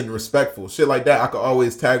just being respectful, shit like that, I could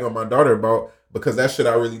always tag on my daughter about. Because that shit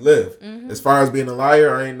I really live. As far as being a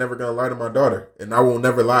liar, I ain't never gonna lie to my daughter. And I won't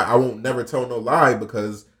never lie. I won't never tell no lie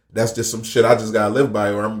because that's just some shit I just gotta live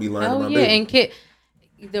by or I'm gonna be lying to my baby.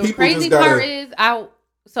 And the people crazy part is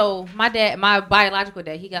so my dad, my biological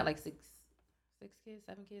dad, he got like 6 kids,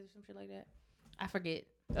 7 kids or some shit like that. I forget.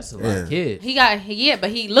 That's a lot of kids. He got but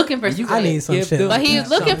he looking for some I need some shit. But he's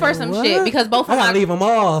looking for some shit because both of I gotta leave them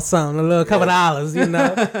all something, a little couple dollars, you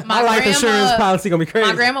know. My life insurance policy gonna be crazy.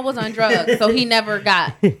 My grandma was on drugs, so he never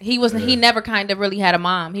got. He never kind of really had a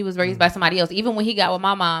mom. He was raised by somebody else. Even when he got with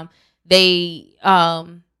my mom, they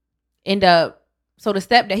end up. So the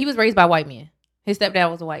stepdad, he was raised by white men. His stepdad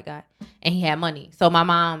was a white guy, and he had money. So my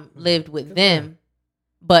mom lived with them,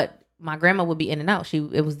 but my grandma would be in and out.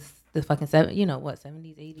 It was the fucking 70s,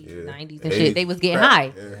 80s, 90s and shit. They was getting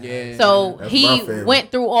high. Yeah. So he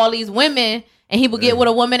went through all these women and he would get with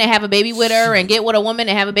a woman and have a baby with her and get with a woman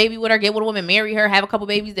and have a baby with her, get with a woman, marry her, have a couple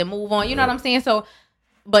babies, then move on. You know what I'm saying? So,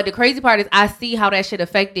 but the crazy part is I see how that shit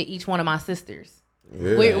affected each one of my sisters.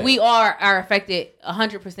 Yeah. We are affected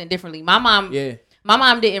 100% differently. My mom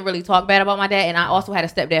didn't really talk bad about my dad, and I also had a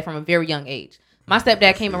stepdad from a very young age. My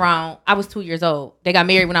stepdad came around, I was 2 years old. They got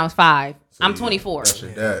married when I was 5. So I'm 24. That's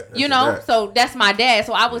your dad. So that's my dad.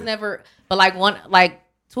 So I was never, but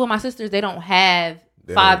 2 of my sisters, they don't have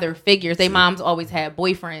father figures. Their moms always had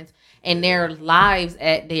boyfriends, and their lives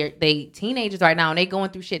they teenagers right now, and they going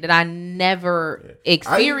through shit that I never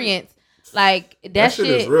experienced. That shit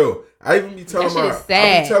is real. I even be telling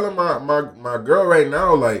my girl right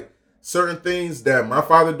now, like certain things that my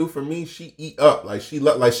father do for me, she eat up. Like she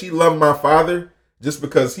love my father just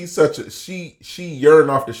because he's such a she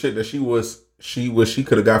yearned off the shit that she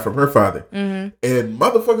could have got from her father. And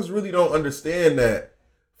motherfuckers really don't understand that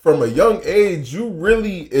from a young age, you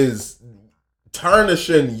really is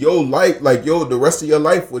tarnishing your life, like the rest of your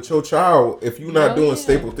life with your child if you're not doing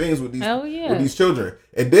staple things with these children.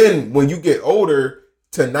 And then when you get older,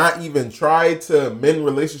 to not even try to mend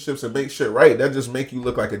relationships and make shit right, that just make you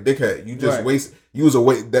look like a dickhead. You just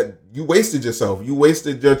you wasted yourself. You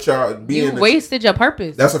wasted your child being. You wasted your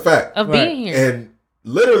purpose. That's a fact of being here. And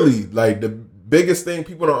literally, like the biggest thing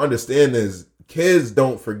people don't understand is kids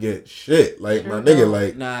don't forget shit. Like my nigga,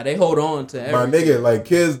 like they hold on to everything. My nigga, like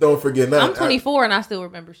kids don't forget nothing. I'm 24 and I still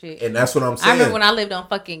remember shit. And that's what I'm saying. I remember when I lived on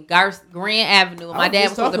fucking Grand Avenue. My dad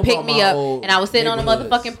was supposed to pick me up, and I was sitting on the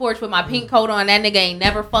motherfucking porch with my pink coat on. And that nigga ain't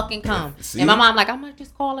never fucking come. And my mom like, I'm gonna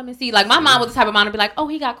just call him and see. Like my mom was the type of mom to be like, oh,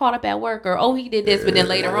 he got caught up at work, or oh, he did this, but then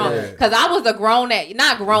later on, because I was a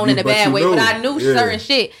not grown in a bad way, but I knew certain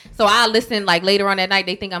shit. So I listened like later on that night.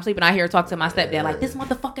 They think I'm sleeping. I hear her talk to my stepdad like, this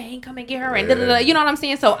motherfucker ain't come and get her, and you know what I'm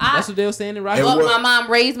saying. So that's what they were saying in Rocky. My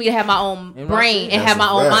mom raised me to have my own brain and have my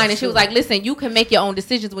own mind, and she was like, "Listen, you can make your own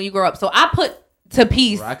decisions when you grow up." So I put to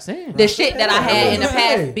peace the shit that I had in the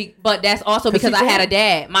past, but that's also because I had a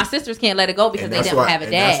dad. My sisters can't let it go because they didn't have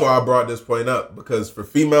a dad. That's why I brought this point up, because for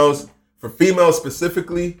females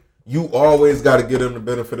specifically, you always got to give them the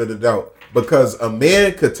benefit of the doubt, because a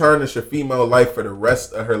man could tarnish a female life for the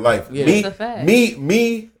rest of her life. Yeah.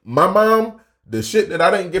 Me, my mom. The shit that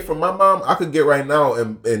I didn't get from my mom, I could get right now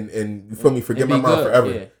and you feel me, forget my mom forever.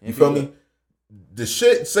 Yeah, you feel me? The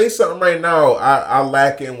shit, say something right now I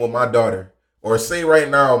lack in with my daughter. Or say right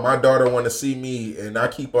now my daughter want to see me and I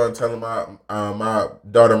keep on telling my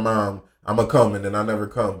daughter mom I'm going to come, and then I never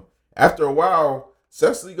come. After a while,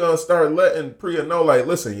 Cecily going to start letting Priya know, like,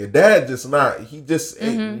 listen, your dad just not, he just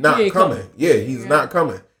ain't not coming. Yeah, he's not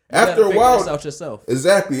coming. After a while, out yourself.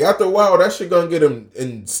 Exactly. After a while, that shit gonna get him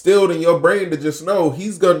instilled in your brain to just know he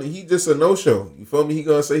just a no show. You feel me? He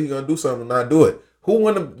gonna say he gonna do something and not do it. Who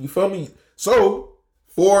wanna? You feel me? So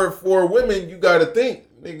for women, you gotta think,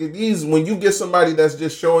 nigga. When you get somebody that's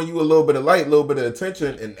just showing you a little bit of light, a little bit of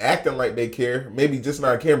attention, and acting like they care, maybe just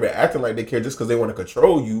not caring, but acting like they care just because they want to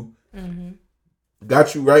control you.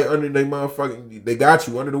 Got you right under their motherfucking. They got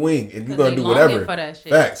you under the wing, and you gonna do whatever.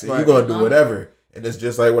 Facts, and you gonna do whatever. And it's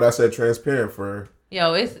just like what I said, transparent for.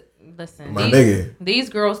 Yo, these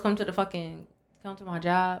girls come to my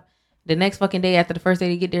job. The next fucking day after the first day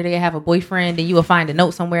they get there, they have a boyfriend, and you will find a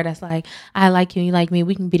note somewhere that's like, I like you, you like me,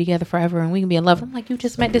 we can be together forever, and we can be in love. I'm like, you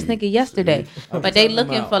just met this nigga yesterday. But they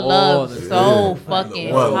looking for love so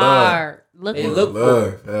fucking hard. But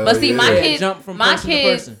see, my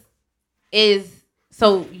kids is,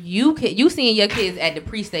 so you seeing your kids at the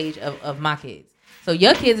pre-stage of my kids. So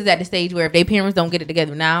your kids is at the stage where if their parents don't get it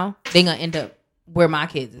together now, they gonna end up where my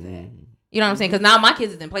kids is at. You know what I'm saying? Because now my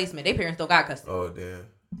kids is in placement. Their parents don't got custody. Oh damn.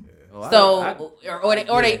 Yeah. So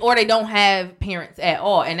or they don't have parents at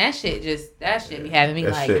all, and that shit be having me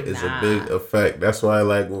that like, shit is a big effect. That's why I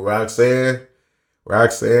like with Roxanne.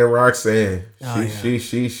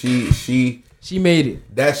 She made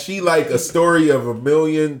it. That she like a story of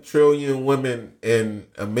 1,000,000,000 trillion women in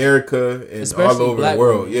America and especially all over the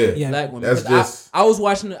world. Women. Yeah, black women. That's just. I was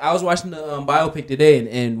watching the biopic today,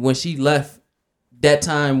 and when she left that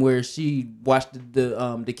time where she watched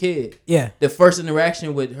the kid. Yeah. The first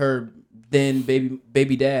interaction with her then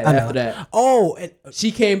baby dad after that. Oh,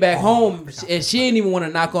 she came back home and she didn't even want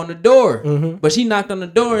to knock on the door, but she knocked on the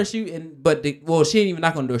door and she didn't even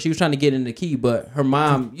knock on the door. She was trying to get in the key, but her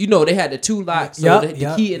mom, they had the two locks, so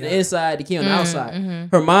the key in the inside, the key on the outside.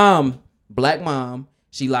 Her mom, black mom,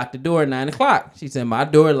 she locked the door at 9:00. She said, "My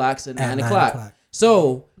door locks at 9:00."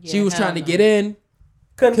 So she was trying to get in.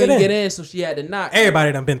 Couldn't get in, so she had to knock.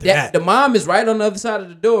 Everybody done been through that. The mom is right on the other side of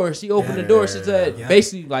the door. She opened the door. She said,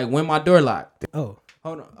 basically, like, when my door locked. Oh.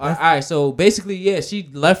 Hold on. All right, so basically, she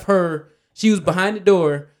left her. She was behind the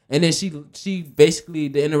door, and then she basically,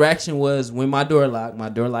 the interaction was, when my door locked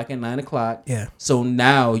at 9:00. Yeah. So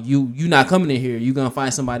now you not coming in here. You going to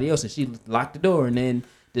find somebody else. And she locked the door, and then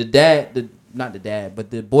not the dad,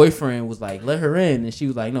 but the boyfriend was like, let her in. And she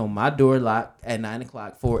was like, no, my door locked at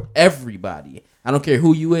 9:00 for everybody. I don't care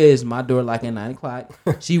who you is. My door locked at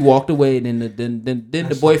 9:00. She walked away. Then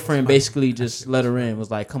the boyfriend basically just let her in. Was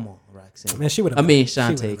like, come on, Roxanne. Man, she would.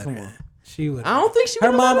 Shantae, come on. She would. I don't think she.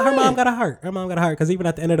 Her mom got a heart. Her mom got a heart because even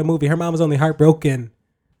at the end of the movie, her mom was only heartbroken.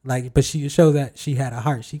 Like, but she shows that she had a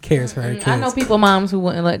heart. She cares for her kids. I know people moms who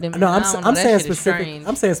wouldn't let them. No, I'm saying specifically.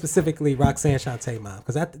 I'm saying specifically Roxanne Shantae mom,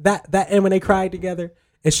 because that and when they cried together,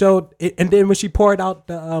 it showed. And then when she poured out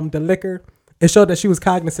the liquor, it showed that she was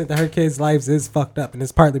cognizant that her kids' lives is fucked up, and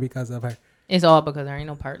it's partly because of her. It's all because there ain't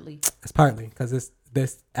no partly. It's partly because it's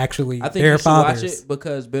this actually I think their you should watch fathers. it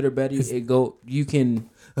because Bitter Betty, you can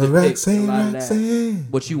Roxanne, depict a lot of that, Roxanne.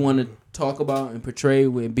 what you want to talk about and portray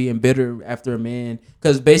with being bitter after a man.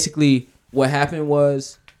 Because basically what happened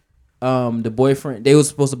was the boyfriend, they was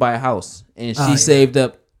supposed to buy a house and she saved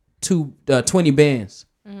up 20 bands.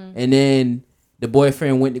 And then the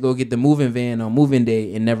boyfriend went to go get the moving van on moving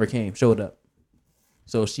day and never showed up.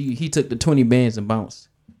 So he took the 20 bands and bounced.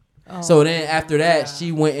 So then after that,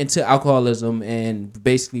 she went into alcoholism and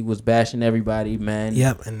basically was bashing everybody, man.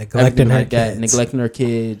 Yep, and neglecting her kids. Neglecting her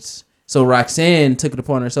kids. So Roxanne took it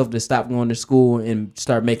upon herself to stop going to school and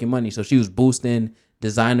start making money. So she was boosting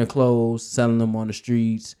designer clothes, selling them on the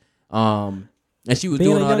streets. And she was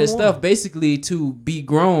doing all this stuff basically to be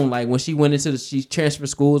grown. Like when she went into she transferred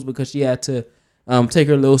schools because she had to take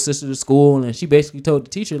her little sister to school, and she basically told the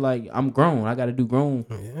teacher, like, I'm grown. I got to do grown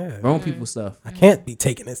people stuff. I can't be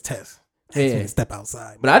taking this test. Yeah. Step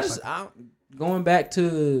outside. But going back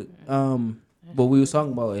to what we was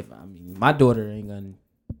talking about, my daughter ain't gonna.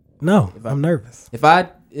 No, I'm nervous. If I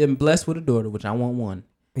am blessed with a daughter, which I want one,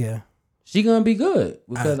 yeah, she gonna be good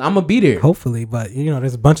because I'm gonna be there. Hopefully, but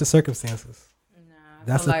there's a bunch of circumstances.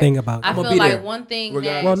 That's the thing about. I feel like one thing.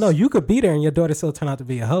 Well, no, you could be there and your daughter still turn out to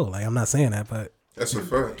be a hoe. Like I'm not saying that, but that's a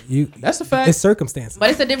fact. That's a fact. It's circumstances. But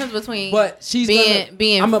it's the difference between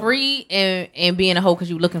being free and being a hoe because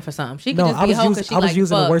you looking for something. She could just be a hoe because she like fuck. I was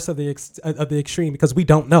using the worst of the extreme because we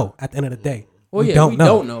don't know at the end of the day. Well, we don't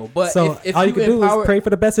know. But so if all you can do is pray for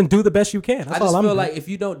the best and do the best you can. That's all I'm doing. Like if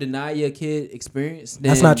you don't deny your kid experience, then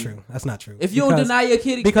that's not true. That's not true. If you don't deny your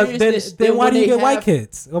kid experience, because then why do you get white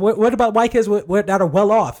kids? What about white kids that are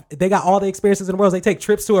well off? They got all the experiences in the world. They take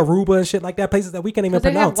trips to Aruba and shit like that, places that we can't even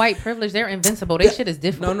pronounce. They have white privilege. They're invincible. Their shit is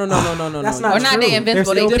different. No. That's not true. Or not they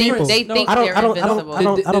invincible. They think they're invincible.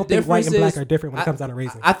 I don't think white and black are different when it comes down to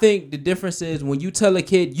raising. I think the difference is when you tell a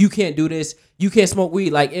kid you can't do this, you can't smoke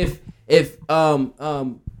weed. Like if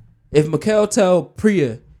Mikhail tell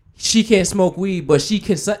Priya she can't smoke weed, but she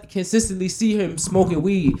can consistently see him smoking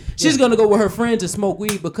weed, she's gonna go with her friends to smoke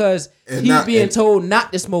weed because he's being told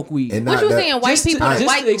not to smoke weed. What you saying? White people,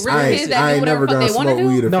 white rich kids that do whatever the fuck they want to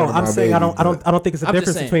do? No, I'm saying I don't think it's a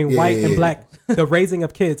difference between white and black. The raising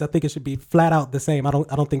of kids, I think it should be flat out the same. I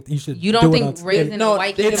don't think you should. You don't think raising a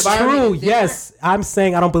white kid? It's true. Yes, I'm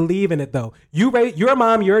saying I don't believe in it though. Your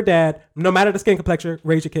mom, your dad, no matter the skin complexion,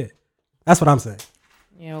 raise your kid. That's what I'm saying.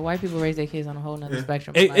 Yeah, white people raise their kids on a whole nother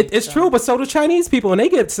spectrum. It's true, but so do Chinese people, and they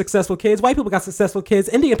get successful kids. White people got successful kids.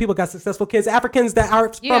 Indian people got successful kids. Africans that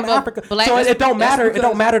are from Africa. So it don't matter. It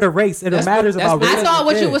don't matter the race. It matters about race. I thought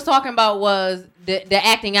what you was talking about was the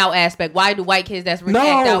acting out aspect. Why do white kids that's really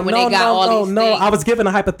act out when they got all these things? I was giving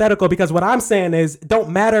a hypothetical because what I'm saying is,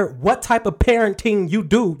 don't matter what type of parenting you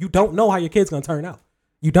do, you don't know how your kid's gonna turn out.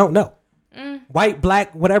 You don't know. White,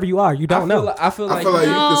 black, whatever you are, you don't know. I feel like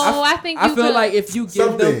if you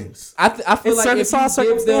give them, I feel like if you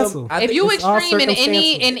give them, if you extreme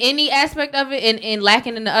in any aspect of it and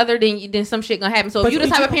lacking in the other, then some shit gonna happen. So if you the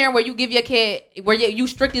type of parent where you give your kid where you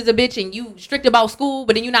strict as a bitch and you strict about school,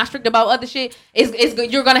 but then you're not strict about other shit,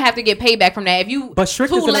 you're gonna have to get payback from that. If you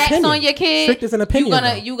too lax on your kid, strict is an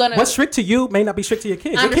opinion. You gonna what's strict to you may not be strict to your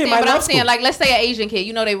kid. I understand, but I'm saying like let's say an Asian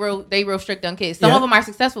kid, they real strict on kids. Some of them are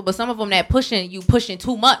successful, but some of them that pushing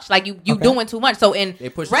too much, like you doing too much. So in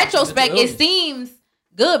retrospect, it seems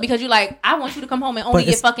good because you like, I want you to come home and only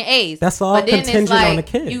get fucking A's. That's all contingent on the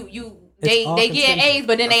kid. They get A's,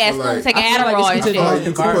 but then they at school taking Adderall and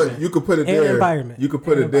shit. You could put it there. You could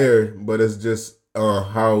put it there, but it's just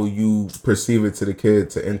how you perceive it to the kid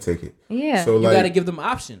to intake it. Yeah, so you got to give them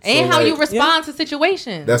options and how you respond to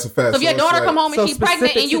situations. That's a fact. So if your daughter come home and she's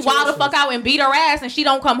pregnant and you wild the fuck out and beat her ass and she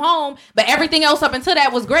don't come home, but everything else up until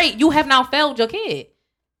that was great, you have now failed your kid.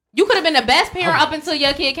 You could have been the best parent up until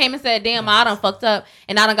your kid came and said, "Damn, I done fucked up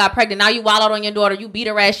and I done got pregnant." Now you wild out on your daughter. You beat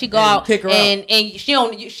her ass. She go out and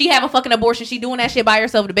she have a fucking abortion. She doing that shit by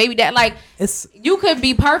herself. The baby that you could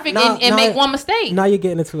be perfect and make one mistake. Now you're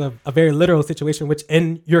getting into a very literal situation,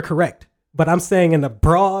 and you're correct. But I'm saying in the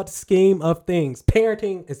broad scheme of things,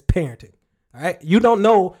 parenting is parenting. All right, you don't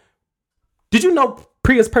know. Did you know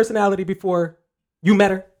Priya's personality before you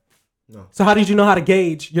met her? No. So how did you know how to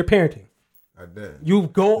gauge your parenting? I didn't. You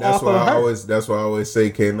go off of her. That's why I always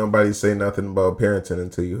say, can't nobody say nothing about parenting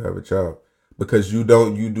until you have a child, because you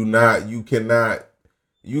can't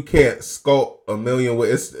sculpt a million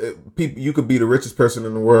ways. People, you could be the richest person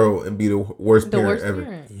in the world and be the worst parent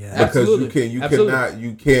ever. Yeah, because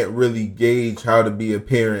you can't really gauge how to be a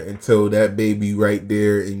parent until that baby right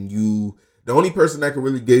there, and the only person that can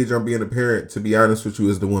really gauge on being a parent, to be honest with you,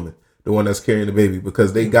 is the woman. the one that's carrying the baby,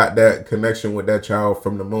 because they got that connection with that child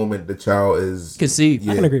from the moment the child is conceived.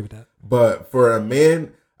 I can agree with that. But for a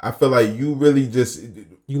man, I feel like you really just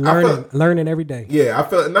you learning every day. Yeah, I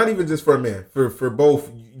feel not even just for a man, for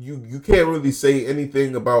both. You can't really say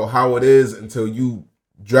anything about how it is until you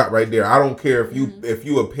drop right there. I don't care if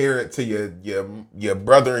you a parent to your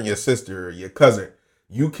brother and your sister or your cousin.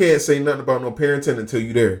 You can't say nothing about no parenting until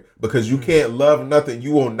you there, because you can't love nothing.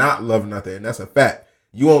 You will not love nothing, and that's a fact.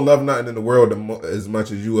 You won't love nothing in the world as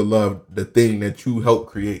much as you will love the thing that you helped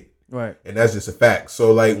create. Right. And that's just a fact.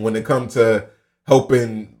 So like when it comes to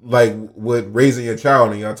helping, like with raising your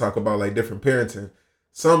child, and y'all talk about like different parenting,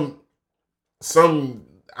 some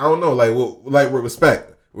I don't know, like with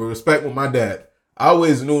respect with my dad, I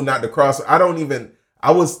always knew not to cross.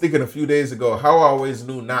 I was thinking a few days ago how I always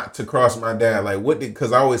knew not to cross my dad. Like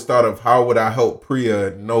because I always thought of how would I help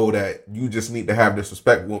Priya know that you just need to have this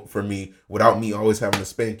respect for me without me always having to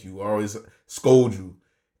spank you, always scold you.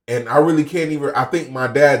 And I really can't even, I think my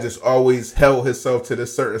dad just always held himself to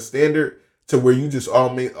this certain standard to where you just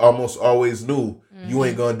almost always knew you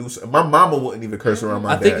ain't gonna do something. My mama wouldn't even curse around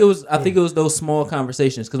my dad. I think it was those small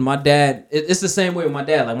conversations, because my dad, it's the same way with my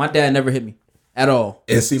dad. Like my dad never hit me at all.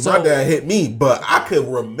 And see, my dad hit me, but I could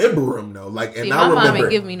remember him though. Like, and I remember, my mom ain't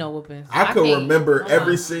give me no whoopings. I could remember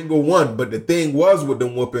every single one. But the thing was with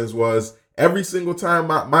them whoopings was every single time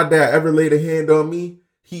my dad ever laid a hand on me,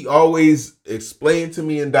 he always explained to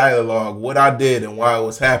me in dialogue what I did and why it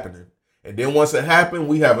was happening. And then once it happened,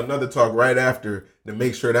 we have another talk right after to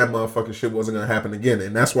make sure that motherfucking shit wasn't gonna happen again.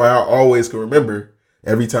 And that's why I always can remember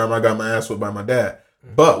every time I got my ass whipped by my dad.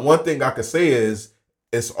 But one thing I could say is,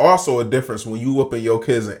 it's also a difference when you whooping your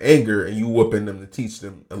kids in anger and you whooping them to teach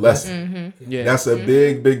them a lesson. Yeah, that's a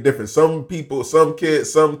big difference. Some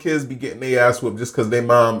kids be getting their ass whooped just because their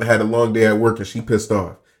mom had a long day at work and she pissed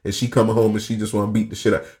off and she coming home and she just want to beat the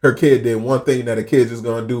shit out. Her kid did one thing that a kid just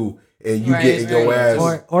gonna do, and you getting your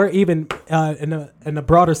ass, or even in a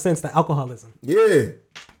broader sense, the alcoholism. Yeah.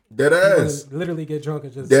 Dead ass. Literally get drunk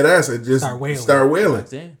and just dead ass and just start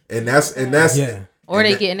wailing. And that's yeah. Or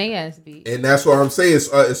they getting their ass beat. And that's what I'm saying.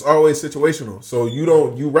 It's always situational. So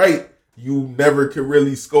you never can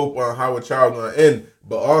really scope on how a child gonna end.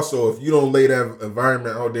 But also, if you don't lay that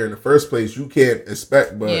environment out there in the first place, you can't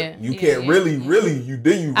expect. But you can't really.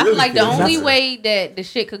 I feel like the only way that the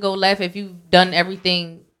shit could go left, if you've done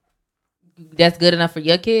everything that's good enough for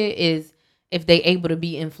your kid, is if they able to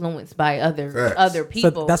be influenced by other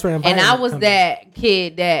people. So that's where and I was that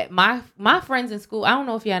kid that my friends in school. I don't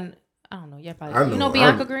know if y'all. I don't know. Yeah, probably. You know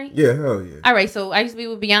Bianca Green? Yeah, hell yeah. All right, so I used to be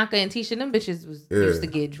with Bianca and Tisha. Them bitches used to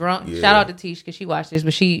get drunk. Yeah. Shout out to Tisha because she watched this,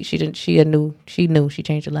 but she knew she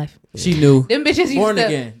changed her life. She knew. Them bitches used Born to.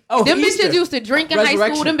 again. Them bitches used to drink in high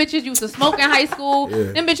school. Them bitches used to smoke in high school.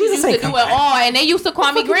 Them bitches used to do it all, and they used to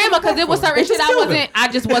call me grandma because it was certain shit I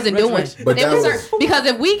just wasn't doing. But because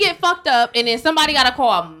if we get fucked up and then somebody gotta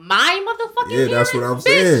call my motherfucking parents, that's what I'm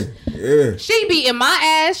saying. Yeah, she beating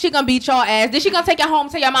my ass. She gonna beat your ass. Then she gonna take you home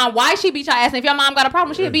and tell your mom why she beat your ass. And if your mom got a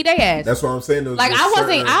problem, she'll beat their ass. That's what I'm saying. Like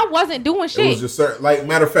I wasn't doing shit. It was just certain. Like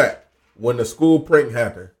matter of fact, when the school prank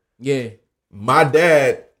happened, my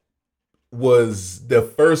dad was the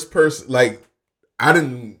first person. Like I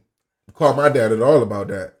didn't call my dad at all about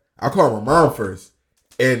that. I called my mom first,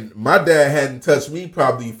 and my dad hadn't touched me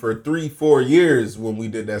probably for 3-4 years when we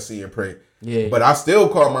did that scene prank. Yeah, but I still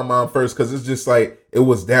called my mom first because it's just like it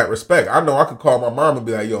was that respect. I know I could call my mom and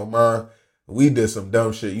be like, "Yo, mom, we did some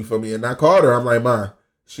dumb shit." You feel me? And I called her. I'm like, "Mom,"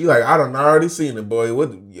 she like, "I done already seen it, boy.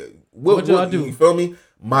 What y'all do?" You feel me?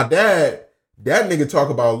 My dad, that nigga talk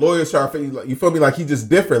about lawyers trying to, you feel me? Like he just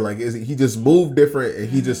different. Like he just moved different, and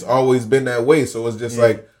he just always been that way. So it's just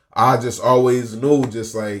like I just always knew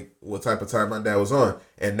just like what type of time my dad was on.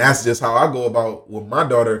 And that's just how I go about with my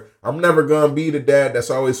daughter. I'm never going to be the dad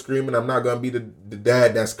that's always screaming. I'm not going to be the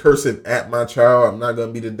dad that's cursing at my child. I'm not going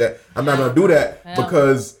to be the dad. I'm not going to do that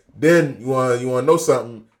because then you want to know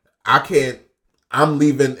something. I'm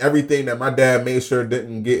leaving everything that my dad made sure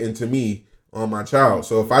didn't get into me on my child.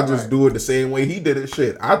 So if I just do it the same way he did it,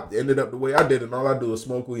 shit, I ended up the way I did, and all I do is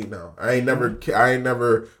smoke weed now. I ain't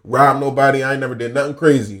never robbed nobody. I ain't never did nothing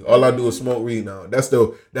crazy. All I do is smoke weed now. That's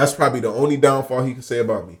probably the only downfall he can say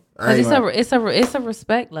about me. It's a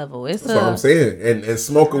respect level. That's what I'm saying. And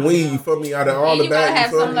smoking weed, you feel me, out of all the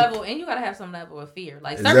bad. And you gotta have some level of fear.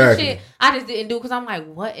 Like certain shit I just didn't do because I'm like,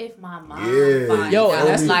 what if my mom finds out? And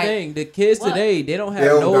that's the thing. The kids today, they don't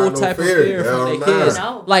have no type of fear from their kids.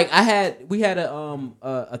 No. Like we had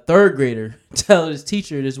a third grader tell his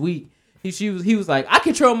teacher this week. He was like, I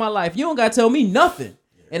control my life. You don't gotta tell me nothing.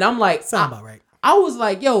 And I'm like, sound about right. I was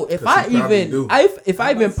like, yo, if I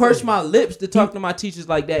even purse my lips to talk to my teachers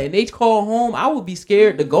like that, and they call home, I would be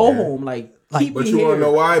scared to go home. Like, keep but me you here. want to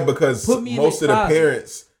know why? Because most of the closet.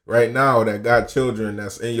 parents right now that got children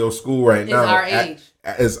that's in your school right now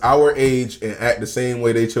is our age and act the same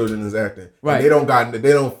way their children is acting. Right. And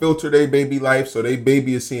they don't filter their baby life, so they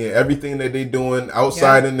baby is seeing everything that they doing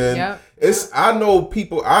outside and then I know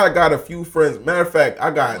people. I got a few friends. Matter of fact,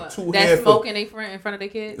 I got two handfuls. Smoking in front of their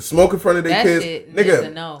kids. Smoke in front of their kids, shit,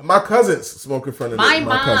 nigga. no. My cousins smoke in front of my my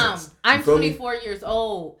mom. cousins. I'm 24 years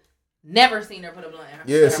old. Never seen her put a blunt in her.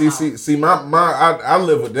 Yeah, see, I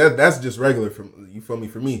live with that. That's just regular for you. Feel me?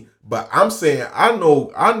 For me, but I'm saying I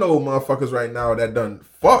know motherfuckers right now that done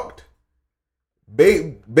fucked.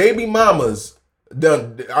 Baby mamas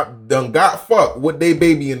done got fucked with they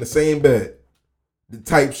baby in the same bed.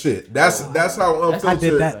 Type shit. That's how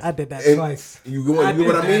unfiltered. I did that twice. You know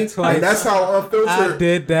what I mean? Twice. And that's how unfiltered. I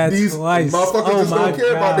did that these twice. motherfuckers just don't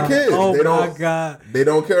care about the kids. They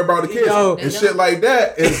don't care about the kids. And shit like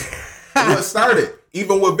that is what started.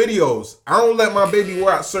 Even with videos, I don't let my baby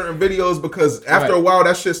watch certain videos because after a while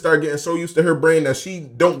that shit start getting so used to her brain that she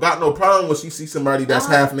don't got no problem when she sees somebody that's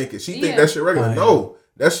half naked. She think that shit regular. No,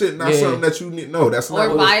 that shit not something that you need. No, that's not.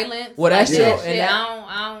 Or violence. Well, that's shit. And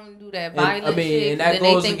I don't do that violent shit. And that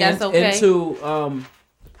goes into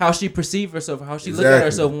how she perceive herself, how she look at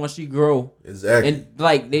herself once she grow. Exactly. And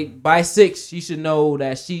like by 6, she should know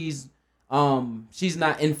that she's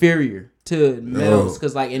not inferior to males,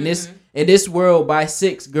 because like in this world, by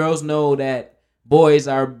 6, girls know that boys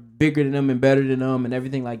are bigger than them and better than them and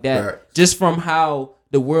everything like that. Right. Just from how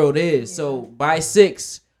the world is. So by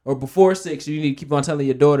 6 or before 6, you need to keep on telling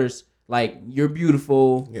your daughters, like, you're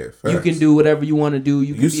beautiful. Yeah, you can do whatever you want to do.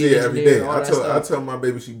 You can see it every day. I tell my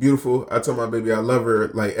baby she's beautiful. I tell my baby I love her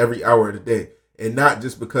like every hour of the day. And not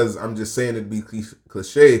just because I'm just saying it to be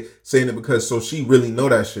cliche, saying it because so she really know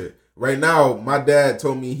that shit. Right now, my dad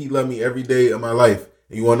told me he loved me every day of my life.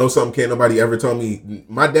 And you want to know something? Can't nobody ever tell me.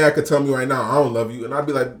 My dad could tell me right now, I don't love you. And I'd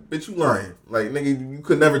be like, bitch, you lying. Like, nigga, you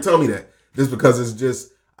could never tell me that. Just because it's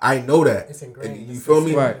just, I know that. It's ingrained. You feel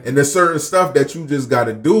me? Right. And there's certain stuff that you just got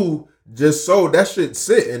to do just so that shit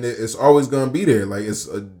sit. And it's always going to be there. Like,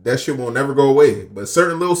 that shit won't never go away. But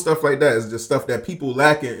certain little stuff like that is just stuff that people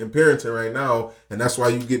lacking in parenting right now. And that's why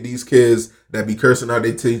you get these kids that be cursing out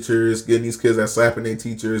their teachers, getting these kids that slapping their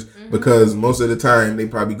teachers, because most of the time they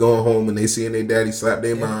probably going home and they seeing their daddy slap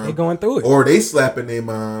their mom. They going through it. Or they slapping their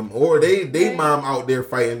mom. Or they mom out there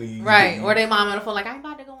fighting. Right. Or they mom on the phone like, I'm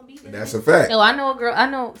about to go and beat this. That's a fact. No, I know a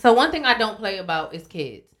girl. So one thing I don't play about is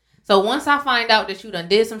kids. So once I find out that you done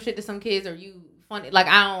did some shit to some kids or you funny, like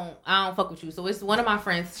I don't fuck with you. So it's one of my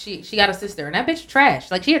friends. She got a sister and that bitch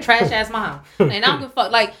trash. Like she a trash ass mom. And I don't give a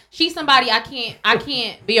fuck. Like she's somebody I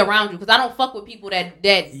can't be around you because I don't fuck with people that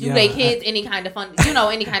do their kids any kind of fun,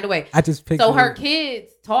 any kind of way. I just picked so her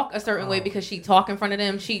kids talk a certain way because she talk in front of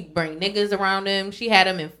them. She bring niggas around them. She had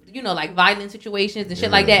them in like violent situations and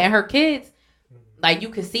shit like that. And her kids, like you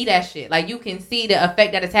can see that shit. Like you can see the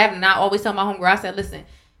effect that it's having. And I always tell my homegirl, I said, listen,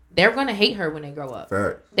 they're going to hate her when they grow up.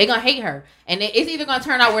 Fact. They're going to hate her. And it's either going to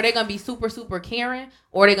turn out where they're going to be super, super caring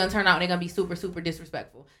or they're going to turn out and they're going to be super, super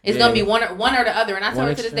disrespectful. It's going to be one or the other. And I tell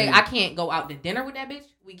her to this day, I can't go out to dinner with that bitch.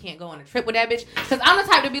 We can't go on a trip with that bitch. Because I'm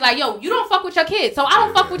the type to be like, yo, you don't fuck with your kids, so I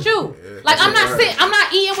don't fuck with you. Like, I'm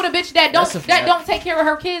not eating with a bitch that don't take care of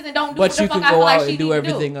her kids and don't do what the fuck I feel like she do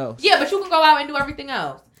everything else. Yeah, but you can go out and do everything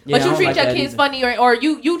else. Yeah, but you treat your kids funny or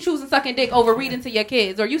you choosing sucking dick over reading to your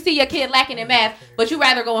kids or you see your kid lacking in math but you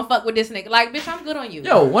rather go and fuck with this nigga. Like, bitch, I'm good on you.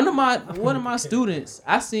 Yo, one of my students,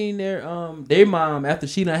 I seen their mom after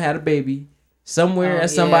she done had a baby somewhere at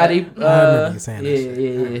somebody at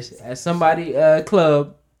somebody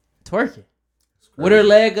club twerking with her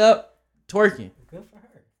leg up twerking. Good for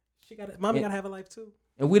her. Mommy gotta have a life too.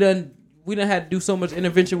 And we done had to do so much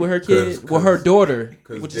intervention with her kid, with her daughter,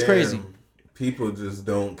 which is crazy. People just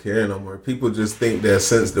don't care no more. People just think that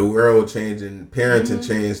since the world changed and parenting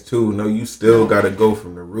changed too, no, you still got to go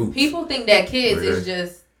from the roots. People think that kids is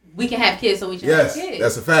just, we can have kids so we can have kids.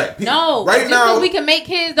 That's a fact. No, right just now we can make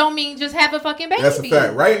kids don't mean just have a fucking baby. That's a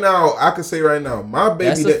fact. Right now, I can say right now, my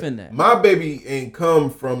baby ain't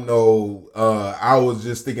come from no, I was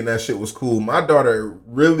just thinking that shit was cool. My daughter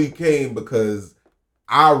really came because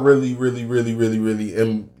I really, really, really, really,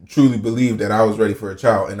 really truly believed that I was ready for a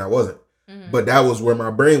child and I wasn't. But that was where my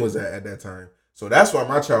brain was at that time. So that's why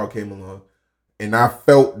my child came along. And I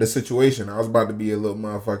felt the situation. I was about to be a little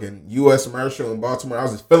motherfucking U.S. Marshal in Baltimore. I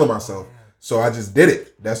was just feeling myself. So I just did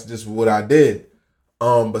it. That's just what I did.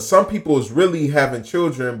 But some people is really having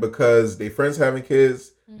children because their friends having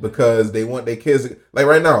kids. because they want their kids. Like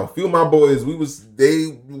right now, a few of my boys,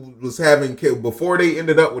 they was having kids before they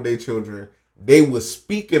ended up with their children. They was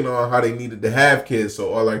speaking on how they needed to have kids,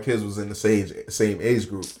 so all our kids was in the same age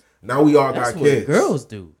group. Now we all That's got what kids. girls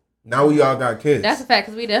do. Now we all got kids. That's a fact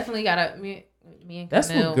because we definitely got me and That's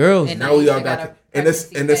Camille what girls do. and Now we all Aisha got a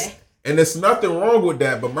pregnancy and it's nothing wrong with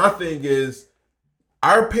that. But my thing is,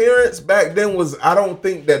 our parents back then was, I don't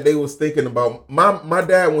think that they was thinking about my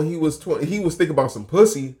dad when he was 20. He was thinking about some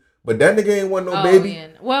pussy, but that nigga ain't want no baby. Yeah.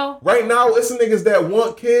 Well, Right now, it's niggas that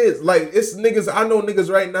want kids. Like, it's niggas, I know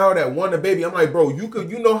niggas right now that want a baby. I'm like, bro,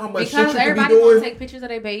 you know how much shit because you could be everybody want doing. to take pictures of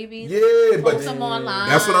their babies. Yeah, but Post them online.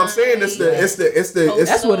 that's what I'm saying. It's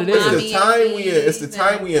That's what it is. It's the time we in. It's the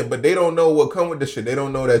time we in. But they don't know what come with this shit. They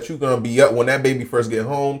don't know that you gonna be up when that baby first get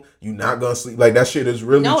home. You not gonna sleep. Like, that shit is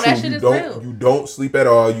really true. That shit is real. You don't sleep at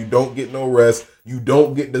all. You don't get no rest. You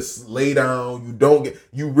don't get to lay down.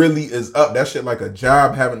 You really is up. That shit like a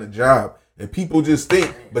job having a job. And people just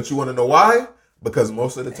think, but you want to know why? Because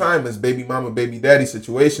most of the time it's baby mama, baby daddy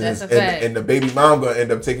situations, and the baby mom gonna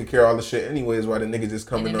end up taking care of all the shit anyways. While the nigga just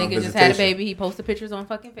coming on visitation. And the nigga visitation. just had a baby. He posted pictures on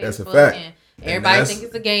fucking Facebook. That's a fact. And everybody think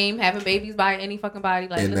it's a game having babies by any fucking body.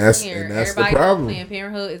 Like, And listen here, that's everybody the problem. Planned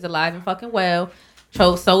Parenthood is alive and fucking well.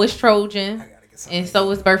 So is Trojan. And so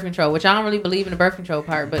is birth control, which I don't really believe in the birth control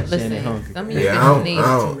part. But listen, some of you I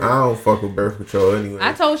bitches don't fuck with birth control anyway.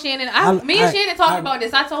 I told Shannon, me and Shannon talked about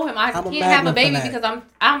this. I told him I can't have a baby because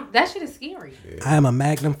I'm that shit is scary. Yeah. I am a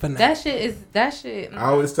magnum fanatic. That shit. I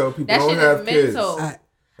always tell people that don't shit have is kids. mental.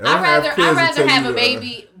 I'd rather have a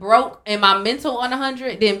baby broke and my mental on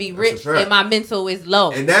 100 than be rich and my mental is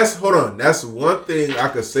low. And that's one thing I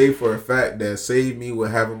could say for a fact that saved me with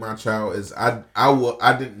having my child is I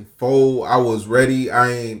didn't fold. I was ready.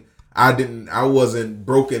 I wasn't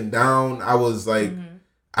broken down. I was like,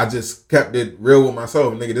 I just kept it real with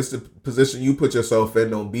myself. Nigga, this is the position you put yourself in.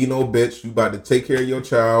 Don't be no bitch. You about to take care of your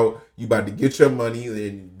child. You about to get your money,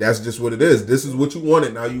 and that's just what it is. This is what you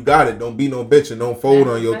wanted. Now you got it. Don't be no bitch and don't fold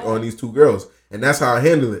on these two girls. And that's how I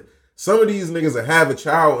handle it. Some of these niggas that have a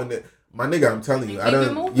child and my nigga, I'm telling you, I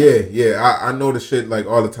know the shit like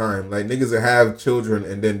all the time. Like niggas that have children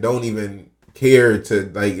and then don't even care to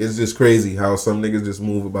like. It's just crazy how some niggas just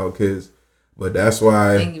move about kids. But that's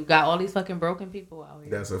why. And you got all these fucking broken people out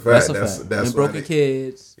here. That's a fact. That's broken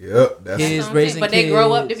kids. Yep. Kids raising kids. But they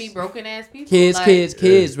grow up to be broken ass people. Kids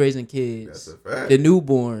raising kids. That's a fact. The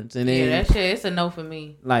newborns. And then, that shit, it's a no for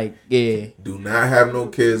me. Like, yeah. Do not have no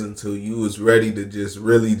kids until you was ready to just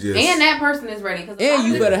really just. And that person is ready. And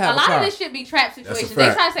you better have a lot of this shit be trap situations.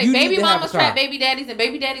 They try to say baby mamas trap baby daddies and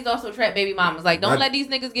baby daddies also trap baby mamas. Like, don't let these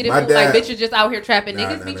niggas get it like bitches just out here trapping.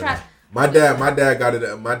 Niggas be trapped. My dad got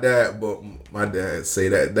it. My dad say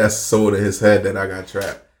that's sold in his head that I got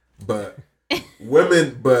trapped. But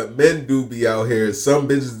men do be out here. Some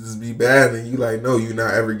bitches just be bad, and you like, no, you're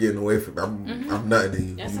not ever getting away from me. I'm nothing to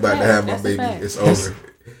you. You about to have my baby. It's over.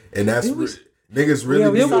 And that's niggas really.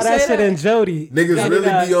 We saw that shit in Jody. Niggas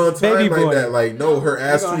really be on time like that. Like, no, her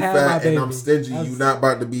ass too fat, and I'm stingy. You not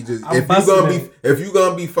about to be just. If you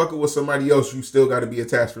gonna be fucking with somebody else, you still got to be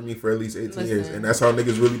attached for me for at least 18 years, and that's how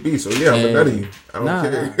niggas really be. So yeah, I'm a nut of you. I don't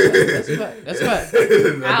care. That's fact.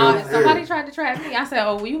 Somebody tried to trap me. I said,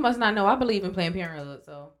 "Oh, well, you must not know. I believe in Planned Parenthood,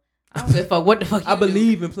 so I don't give a fuck what the fuck. I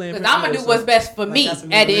believe in Planned Parenthood. Because I'm gonna do what's best for me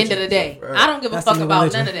at the end of the day. I don't give a fuck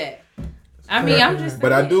about none of that. I mean, I'm just.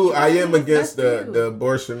 But I am against the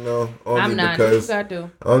abortion though. I'm not. Because the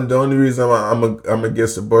only reason I'm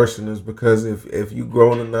against abortion is because if you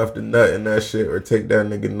grown enough to nut in that shit or take that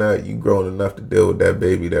nigga nut, you grown enough to deal with that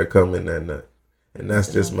baby that come in that nut, and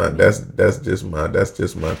that's just my take.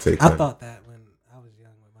 I thought that when I was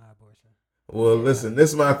young with my abortion. Well, listen, this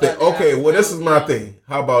is my thing. Okay, well, this is my thing.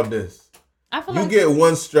 How about this? I feel you get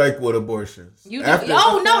one strike with abortions. No, that's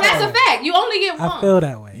a fact. You only get one. I feel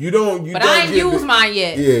that way. But I ain't used mine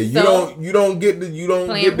yet. Yeah, you don't get to keep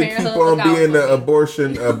on being an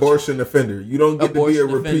abortion offender. You don't get to be a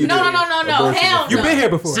repeater. No. Hell no. You've been here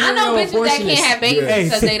before. I know bitches that can't have babies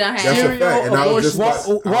because they don't have. That's a fact. And I was just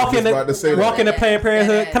walk into Planned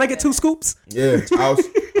Parenthood. Can I get 2 scoops? Yeah, I was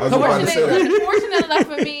about to say that. Fortunately enough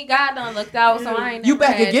for me, God done looked out, so I ain't. You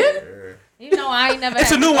back again? You know, I ain't never.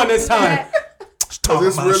 It's a new one this time.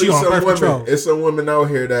 It's really some women. It's some women out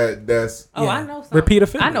here that's. Oh, I know. Some. Repeat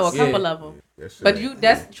offenders. I know a couple of them. But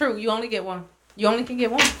that's true. You only get one. You only can get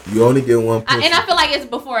one. You only get one. And I feel like it's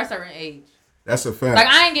before a certain age. That's a fact. Like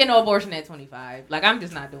I ain't getting no abortion at 25. Like I'm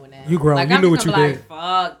just not doing that. You grown. Like, you knew what you did.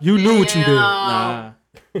 Fuck. You knew what you did. Nah.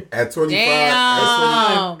 At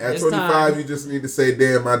 25, at 25, you just need to say,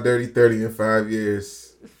 "Damn, my dirty 30 in 5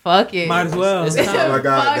 years." Fuck it. Might as well. That's all I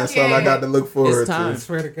got. That's all I got to look forward to. I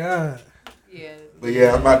swear to God. Yeah. But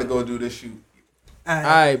yeah, I'm about to go do this shoot. All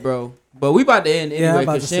right, bro. But we about to end Yeah, I'm anyway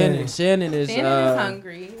about because to Shannon say. is Shannon is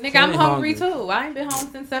hungry. Nigga, I'm Shannon hungry hungry. too. I ain't been home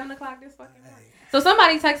since 7 o'clock this fucking morning. So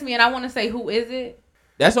somebody text me and I want to say, who is it?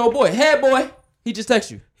 That's old boy. Head boy. He just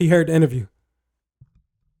texted you. He heard the interview.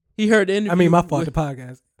 He heard the interview. I mean, my fault. The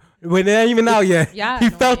podcast. When it ain't even out yet. Y'all He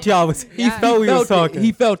felt annoying. y'all was. He Y'all- felt we was felt talking. it.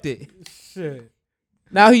 He felt it. Shit.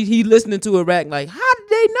 Now he listening to it rack like, how did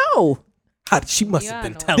they know? She must have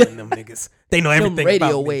been Y'all telling them niggas. They know Them everything radio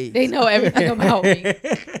about waves. They know everything about me.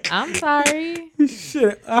 I'm sorry. me.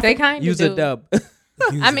 Shit. They kind of Use do. a dub.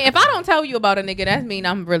 I mean, if I don't tell you about a nigga, that mean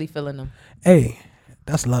I'm really feeling them. Hey,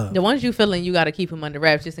 that's love. The ones you feeling, you got to keep them under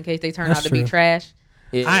wraps just in case they turn That's out to be true. trash.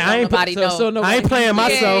 Yeah. I ain't Nobody know. so nobody I ain't playing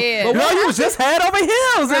myself. yeah. But you was just head over heels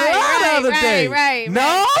in the other day. right.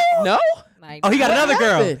 No. No? Like, Oh, he got What another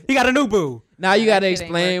girl. happened? He got a new boo. Now you got to That shit ain't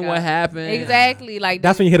explain work what out. happened. Exactly. Like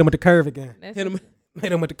That's when you hit him with the curve again. that's- Hit him.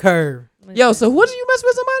 Hit him with the curve. Yo, so what did you mess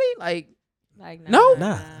with somebody? Like, Like, No?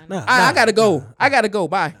 Nah. I gotta go. I gotta go.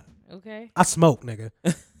 Bye. Okay. I smoke, nigga.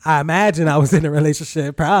 I imagine I was in a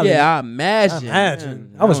relationship. Probably. Yeah, I imagine.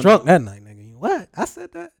 I was don't drunk that night, nigga. What? I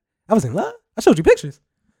said that. I was in love. I showed you pictures.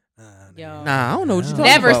 Yo. Nah, I don't know what you talking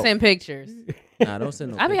Never about. send pictures. Nah, don't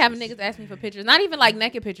send no I be having pictures. niggas ask me for pictures, not even like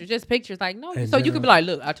naked pictures, just pictures. Like, no, In so you could general. be like,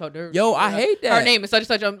 look, I told her. Yo, I hate that. Her name is such and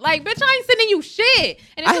such. I'm like, bitch, I ain't sending you shit.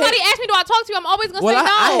 And if I somebody hate- asks me, do I talk to you? I'm always gonna Well, say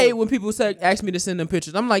no. I hate when people ask me to send them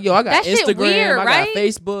pictures. I'm like, yo, I got That shit Instagram, weird, I right? got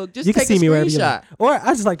Facebook. Just You can take see a me wherever you screenshot. like. Or I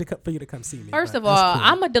just like for you to come see me. First but of all, that's cool.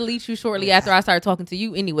 I'm gonna delete you shortly after I start talking to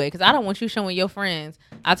you anyway, because I don't want you showing your friends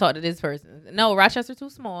I talked to this person. No, Rochester too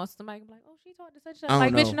small. Somebody can be like, oh, she talked to such and such. I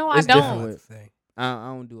Like, don't bitch, know. no, It's I different don't. with- I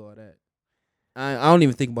don't do all that. I don't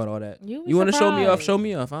even think about all that. You be You want to show me off? surprised. Show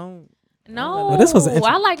me off. I don't. No, Well, this was an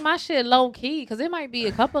I like my shit low key because it might be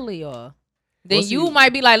a couple of y'all. Then Well, you see-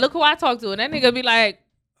 might be like, look who I talked to, and that nigga be like,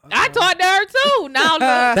 I talked to her too. Now look,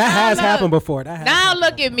 That has look. happened before. That has Now happened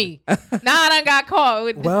look before. at me. Now I done got caught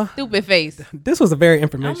with Well, this stupid face. This was a very I'm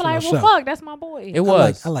informational like, show. well, fuck, that's my boy. It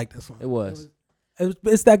was. I like this one. It was.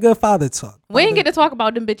 It's that good father talk. We ain't get to talk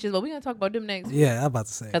about them bitches, but we gonna talk about them next. Yeah, I'm about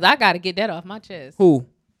to say. Cause I gotta get that off my chest. Who?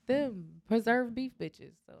 Them preserved beef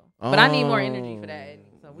bitches. So, but I need more energy for that.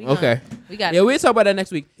 So we Okay. We got. Yeah, we'll talk about that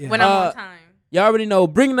next week. Yeah. when I'm on time. Y'all already know.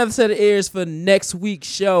 Bring another set of ears for next week's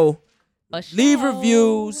show. Leave show.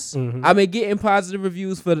 reviews. Mhm. I've been getting positive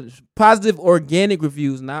reviews positive organic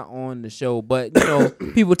reviews, not on the show, but you know,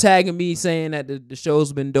 people tagging me saying that the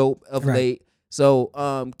show's been dope of Right. late.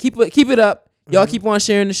 So keep it up. Y'all keep on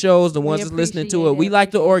sharing the shows. The ones that's listening to it. We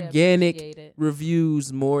like the organic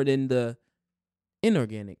reviews more than the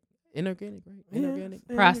inorganic. Inorganic, right? Inorganic.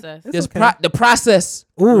 process. It's Just okay. the process.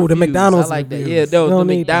 Ooh, the reviews. McDonald's I like that. reviews. Yeah, those We the don't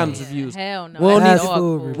need McDonald's that. reviews. Hell no. We don't That's need dog food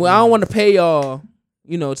food. reviews. Well, I don't want to pay y'all,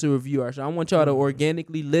 to review our show. I want y'all to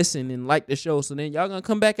organically listen and like the show. So then y'all gonna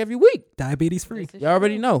come back every week. Diabetes free. This is Y'all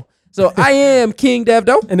already true. know. So I am King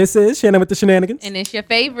Devdo. And this is Shannon with the shenanigans. And it's your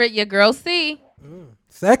favorite, your girl C.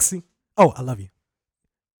 Sexy. Oh, I love you.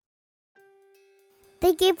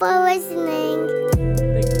 Thank you for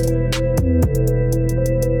listening.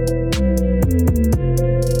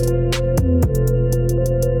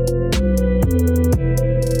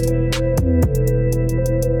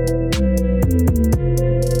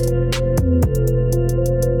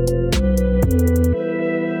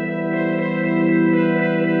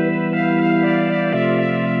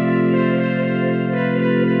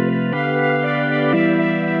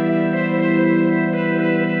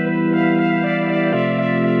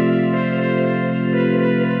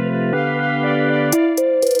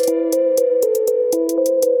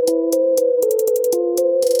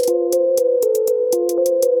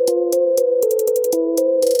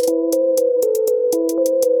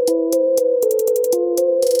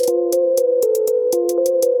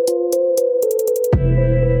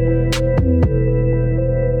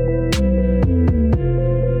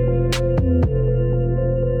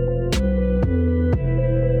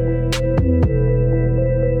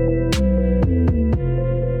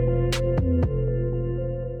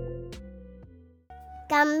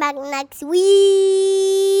 Come back next week.